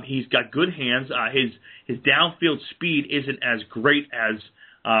 He's got good hands. His downfield speed isn't as great as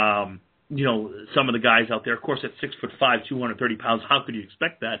some of the guys out there. Of course, at 6'5", 230 pounds, how could you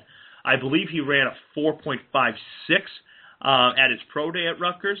expect that? I believe he ran a 4.56 at his pro day at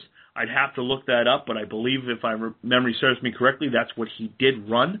Rutgers. I'd have to look that up, but I believe, if memory serves me correctly, that's what he did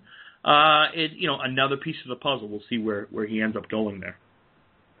run. Another piece of the puzzle. We'll see where he ends up going there.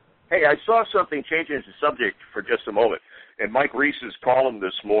 Hey, I saw something, changing the subject for just a moment, in Mike Reese's column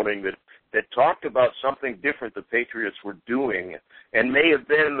this morning that talked about something different the Patriots were doing, and may have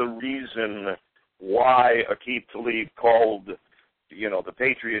been the reason why Aqib Talib called, the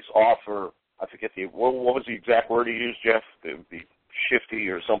Patriots offer, I forget what was the exact word he used, Jeff? It would be shifty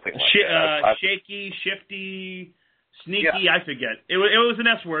or something like that. Shaky, shifty, sneaky, I forget. It was an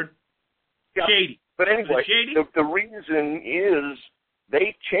S word. Yeah. Shady. But anyway, the reason is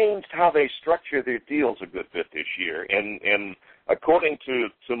they changed how they structure their deals a good bit this year. And according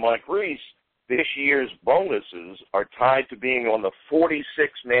to Mike Reese, this year's bonuses are tied to being on the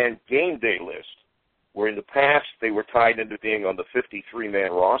 46-man game day list, where in the past they were tied into being on the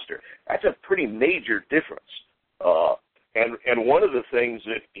 53-man roster. That's a pretty major difference. And one of the things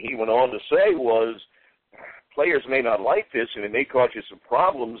that he went on to say was players may not like this, and it may cause you some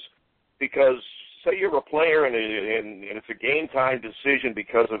problems because, say you're a player and it's a game-time decision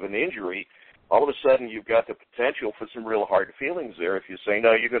because of an injury, all of a sudden you've got the potential for some real hard feelings there. If you say,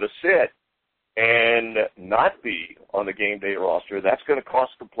 no, you're going to sit and not be on the game day roster, that's going to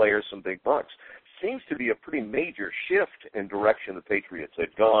cost the players some big bucks. Seems to be a pretty major shift in direction the Patriots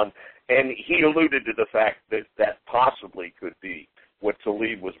had gone, and he alluded to the fact that possibly could be what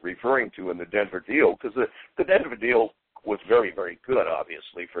Talib was referring to in the Denver deal, because the Denver deal was very, very good,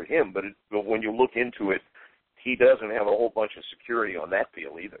 obviously, for him, but when you look into it, he doesn't have a whole bunch of security on that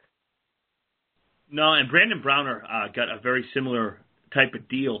deal either. No, and Brandon Browner got a very similar type of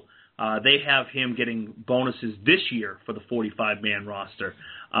deal. They have him getting bonuses this year for the 45-man roster.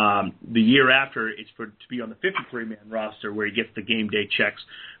 The year after, it's to be on the 53-man roster where he gets the game day checks.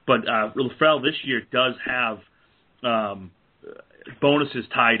 But LaFrell this year does have bonuses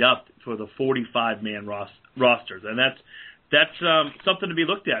tied up for the 45-man rosters, and that's something to be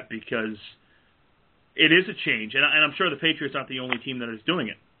looked at, because it is a change, and I'm sure the Patriots aren't the only team that is doing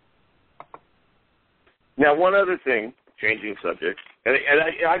it. Now, one other thing, changing subject, and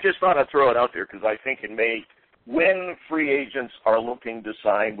I just thought I'd throw it out there because I think it may, when free agents are looking to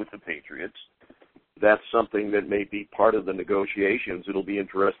sign with the Patriots, that's something that may be part of the negotiations. It'll be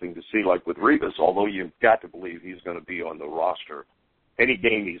interesting to see, like with Revis, although you've got to believe he's going to be on the roster any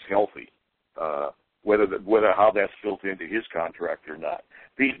game he's healthy, whether how that's built into his contract or not.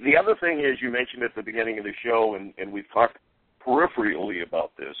 The other thing is, you mentioned at the beginning of the show, and we've talked peripherally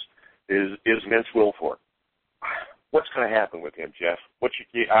about this, is Vince Wilfork. What's going to happen with him, Jeff?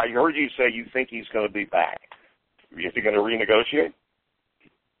 I heard you say you think he's going to be back. Is he going to renegotiate?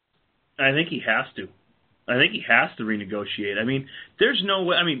 I think he has to. I think he has to renegotiate. I mean, there's no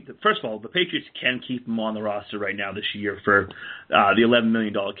way. I mean, first of all, the Patriots can keep him on the roster right now this year for the $11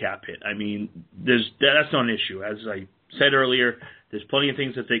 million cap hit. I mean, that's not an issue. As I said earlier, there's plenty of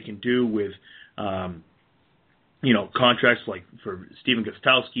things that they can do with, contracts like for Stephen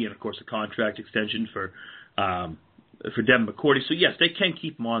Gostkowski and, of course, a contract extension for Devin McCourty. So, yes, they can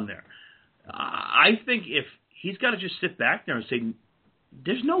keep him on there. I think if he's got to just sit back there and say,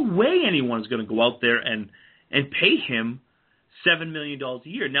 there's no way anyone's going to go out there and pay him $7 million a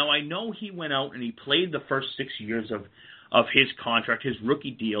year. Now, I know he went out and he played the first 6 years of his contract, his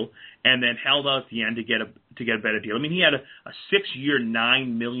rookie deal, and then held out at the end to get a better deal. I mean, he had a 6-year,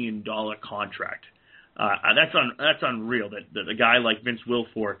 $9 million contract. That's unreal that a guy like Vince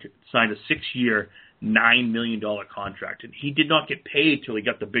Wilfork signed a 6-year, $9 million contract, and he did not get paid till he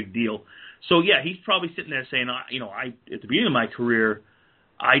got the big deal. So, yeah, he's probably sitting there saying, at the beginning of my career,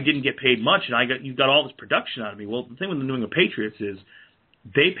 I didn't get paid much, and you got all this production out of me. Well, the thing with the New England Patriots is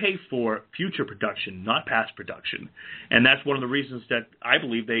they pay for future production, not past production. And that's one of the reasons that I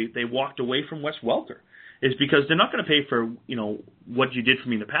believe they walked away from Wes Welker, is because they're not going to pay for, what you did for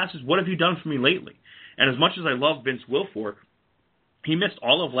me in the past. Is what have you done for me lately? And as much as I love Vince Wilfork, he missed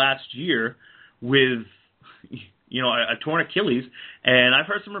all of last year with, a torn Achilles. And I've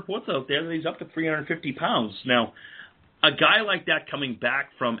heard some reports out there that he's up to 350 pounds. Now, a guy like that coming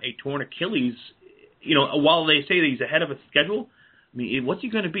back from a torn Achilles, while they say that he's ahead of a schedule, I mean, what's he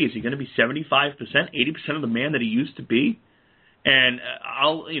going to be? Is he going to be 75%, 80% of the man that he used to be? And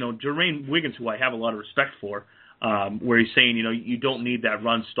Jermaine Wiggins, who I have a lot of respect for, where he's saying, you don't need that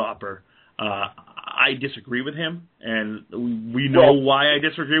run stopper. I disagree with him, and we know why I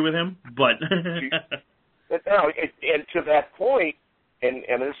disagree with him. But and to that point, and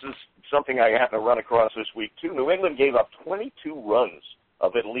this is something I happened to run across this week too. New England gave up 22 runs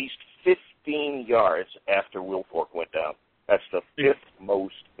of at least 15 yards after Wilfork went down. That's the fifth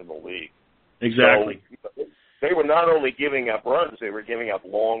most in the league. Exactly. So they were not only giving up runs, they were giving up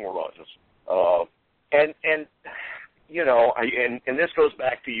long runs. And this goes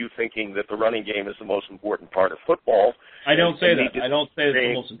back to you thinking that the running game is the most important part of football. I don't say that. I don't say it's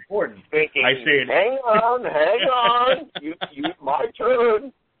the most important. I say it. Hang on. You my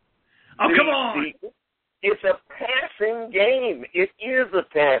turn. Oh, come on. It's a passing game. It is a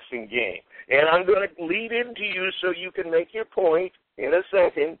passing game. And I'm going to lead into you so you can make your point in a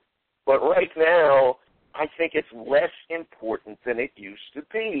second. But right now, I think it's less important than it used to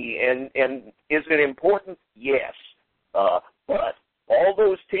be. And is it important? Yes. But all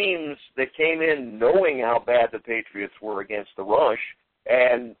those teams that came in knowing how bad the Patriots were against the rush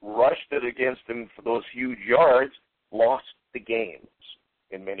and rushed it against them for those huge yards lost the games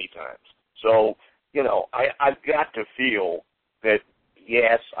in many times. So, I've got to feel that,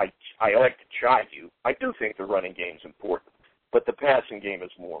 yes, I like to chide you. I do think the running game is important, but the passing game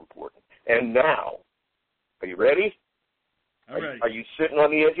is more important. And now, are you ready? All right. Are you sitting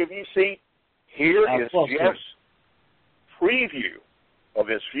on the edge of your seat? Here is Jeff's preview of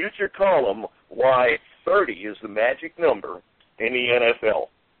his future column, why 30 is the magic number in the NFL.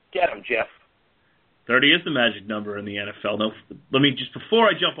 Get him, Jeff. 30 is the magic number in the NFL. Now, let me just, before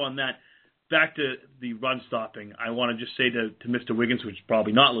I jump on that, back to the run stopping, I want to just say to Mr. Wiggins, who's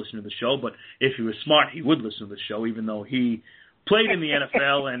probably not listening to the show, but if he was smart, he would listen to the show, even though he played in the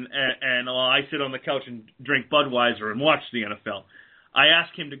NFL and I sit on the couch and drink Budweiser and watch the NFL. I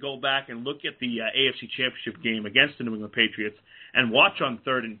asked him to go back and look at the AFC Championship game against the New England Patriots and watch on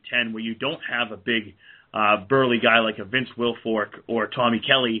 3rd and 10 where you don't have a big burly guy like a Vince Wilfork or Tommy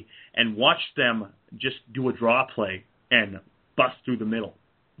Kelly, and watch them just do a draw play and bust through the middle.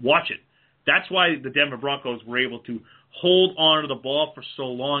 Watch it. That's why the Denver Broncos were able to hold on to the ball for so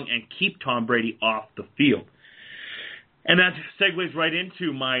long and keep Tom Brady off the field. And that segues right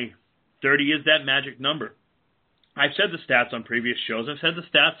into my 30 is that magic number. I've said the stats on previous shows. I've said the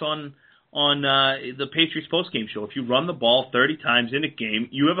stats on on the Patriots postgame show. If you run the ball 30 times in a game,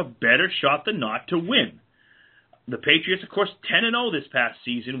 you have a better shot than not to win. The Patriots, of course, 10-0 this past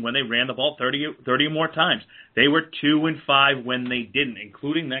season when they ran the ball 30 or more times. They were 2-5 when they didn't,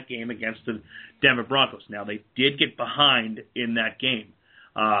 including that game against the Denver Broncos. Now, they did get behind in that game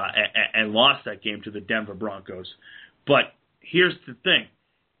and lost that game to the Denver Broncos. But here's the thing.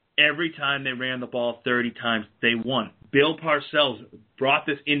 Every time they ran the ball 30 times, they won. Bill Parcells brought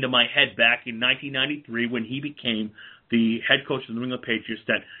this into my head back in 1993 when he became the head coach of the New England Patriots,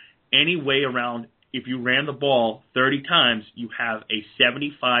 that any way around, if you ran the ball 30 times, you have a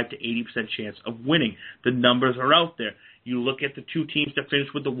 75 to 80% chance of winning. The numbers are out there. You look at the two teams that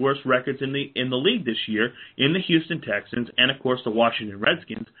finished with the worst records in the league this year, in the Houston Texans and, of course, the Washington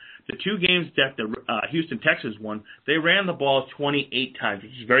Redskins. The two games that the Houston Texans won, they ran the ball 28 times,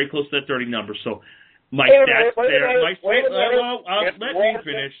 which is very close to that 30 number. So my stats there. Let me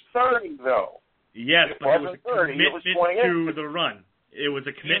finish. 30, though. Yes, but it was a 30, commitment to the run. It was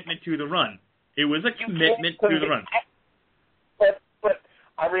a commitment to the run. It was a commitment to the run. But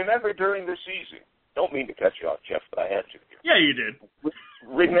I remember during the season, don't mean to cut you off, Jeff, but I had to. Yeah, you did.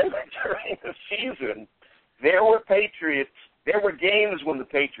 Remember during the season, there were games when the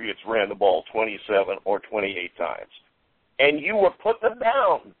Patriots ran the ball 27 or 28 times. And you were putting them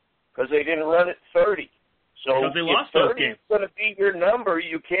down because they didn't run it 30. So because they lost if 30 those games. is going to be your number,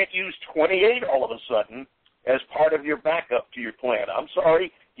 you can't use 28 all of a sudden as part of your backup to your plan. I'm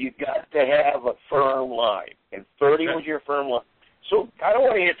sorry, you've got to have a firm line. And 30 was your firm line. So I don't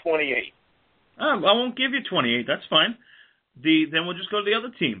want to hit 28. I won't give you 28. That's fine. Then we'll just go to the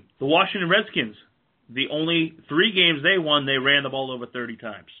other team, the Washington Redskins. The only 3 games they won, they ran the ball over 30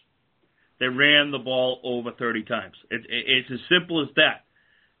 times. They ran the ball over 30 times. It's as simple as that.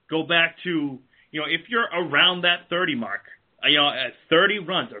 Go back to, if you're around that 30 mark, at 30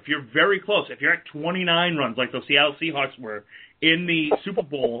 runs, or if you're very close, if you're at 29 runs, like those Seattle Seahawks were in the Super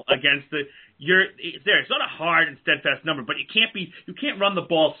Bowl against it's there. It's not a hard and steadfast number, but you can't run the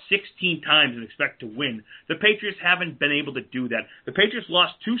ball 16 times and expect to win. The Patriots haven't been able to do that. The Patriots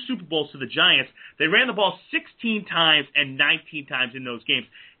lost 2 Super Bowls to the Giants. They ran the ball 16 times and 19 times in those games.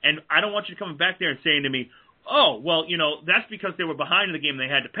 And I don't want you coming back there and saying to me, oh, well, that's because they were behind in the game and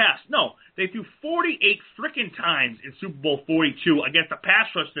they had to pass. No, they threw 48 frickin' times in Super Bowl 42 against a pass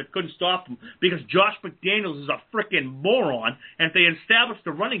rush that couldn't stop them because Josh McDaniels is a frickin' moron. And if they established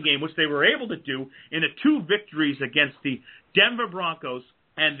the running game, which they were able to do in the 2 victories against the Denver Broncos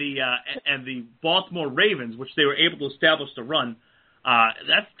and the Baltimore Ravens, which they were able to establish the run,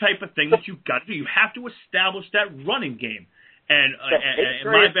 that's the type of thing that you've got to do. You have to establish that running game. And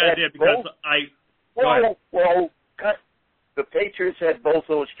my bad there because the Patriots had both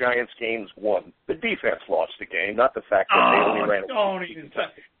those Giants games won. The defense lost the game, not the fact that they only ran.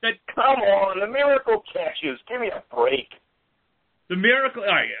 Come on, the miracle catches. Give me a break. The miracle. All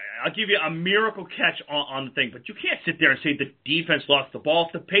right, I'll give you a miracle catch on the thing, but you can't sit there and say the defense lost the ball.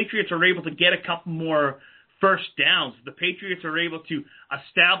 If the Patriots are able to get a couple more first downs, the Patriots are able to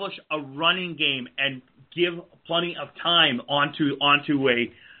establish a running game and give plenty of time onto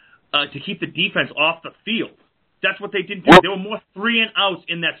to keep the defense off the field. That's what they didn't do. There were more 3-and-outs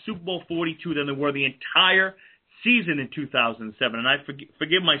in that Super Bowl 42 than there were the entire season in 2007. And I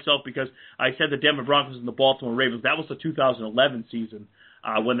forgive myself because I said the Denver Broncos and the Baltimore Ravens. That was the 2011 season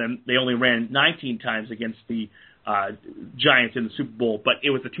when they only ran 19 times against the Giants in the Super Bowl. But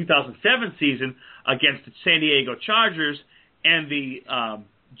it was the 2007 season against the San Diego Chargers and the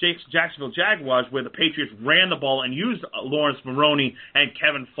Jacksonville Jaguars, where the Patriots ran the ball and used Lawrence Maroney and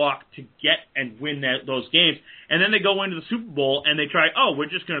Kevin Falk to get and win those games. And then they go into the Super Bowl and they try, we're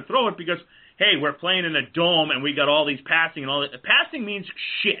just going to throw it because, hey, we're playing in a dome and we got all these passing and all that. Passing means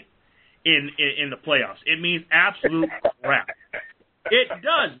shit in the playoffs. It means absolute crap. It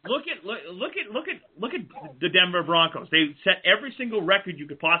does. Look at the Denver Broncos. They set every single record you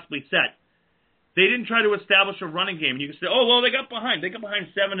could possibly set. They didn't try to establish a running game. You can say, they got behind. They got behind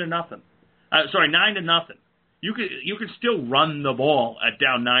 9-0. You could still run the ball at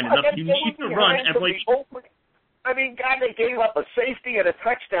down 9-0. You need to run and play. I mean, God, they gave up a safety and a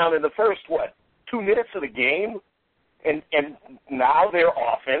touchdown in the first 2 minutes of the game, and now their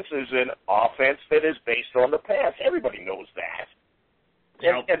offense is an offense that is based on the pass. Everybody knows that.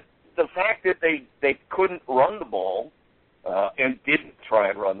 And the fact that they couldn't run the ball and didn't try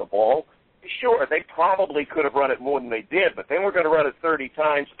and run the ball. Sure, they probably could have run it more than they did, but they were going to run it 30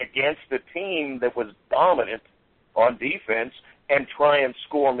 times against a team that was dominant on defense and try and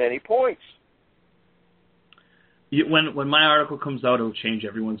score many points. When my article comes out, it'll change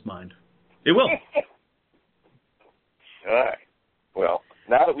everyone's mind. It will. All right. Well,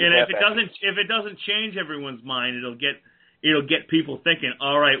 Now that if it doesn't change everyone's mind, it'll get people thinking,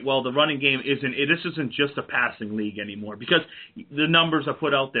 all right, well, the running game this isn't just a passing league anymore, because the numbers are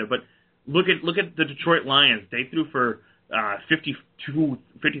put out there. But look at the Detroit Lions. They threw for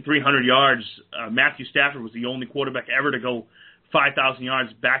 5,300 yards. Matthew Stafford was the only quarterback ever to go 5,000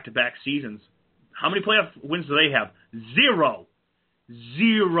 yards back-to-back seasons. How many playoff wins do they have? Zero.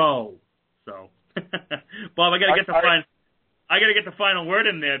 So, Bob, I got to get the final word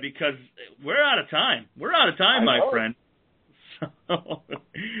in there, because we're out of time. My friend. So,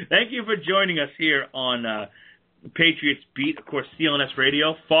 thank you for joining us here on Patriots Beat, of course, CLNS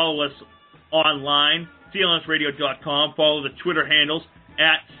Radio. Follow us online, clnsradio.com. Follow the Twitter handles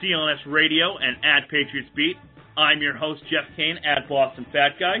at CLNS Radio and at Patriots Beat. I'm your host, Jeff Kane, at Boston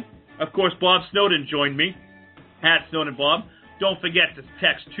Fat Guy. Of course, Bob Snowden joined me, at Snowden Bob. Don't forget to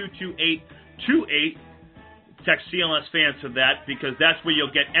text 22828. Text CLNS fans for that, because that's where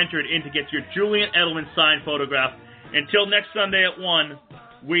you'll get entered in to get your Julian Edelman signed photograph. Until next Sunday at 1,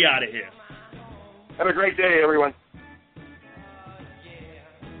 we out of here. Have a great day, everyone.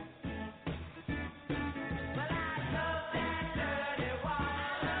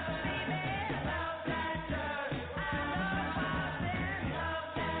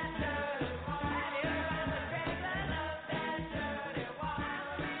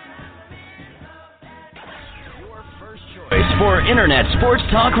 For Internet Sports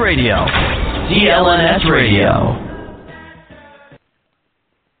Talk Radio, CLNS Radio.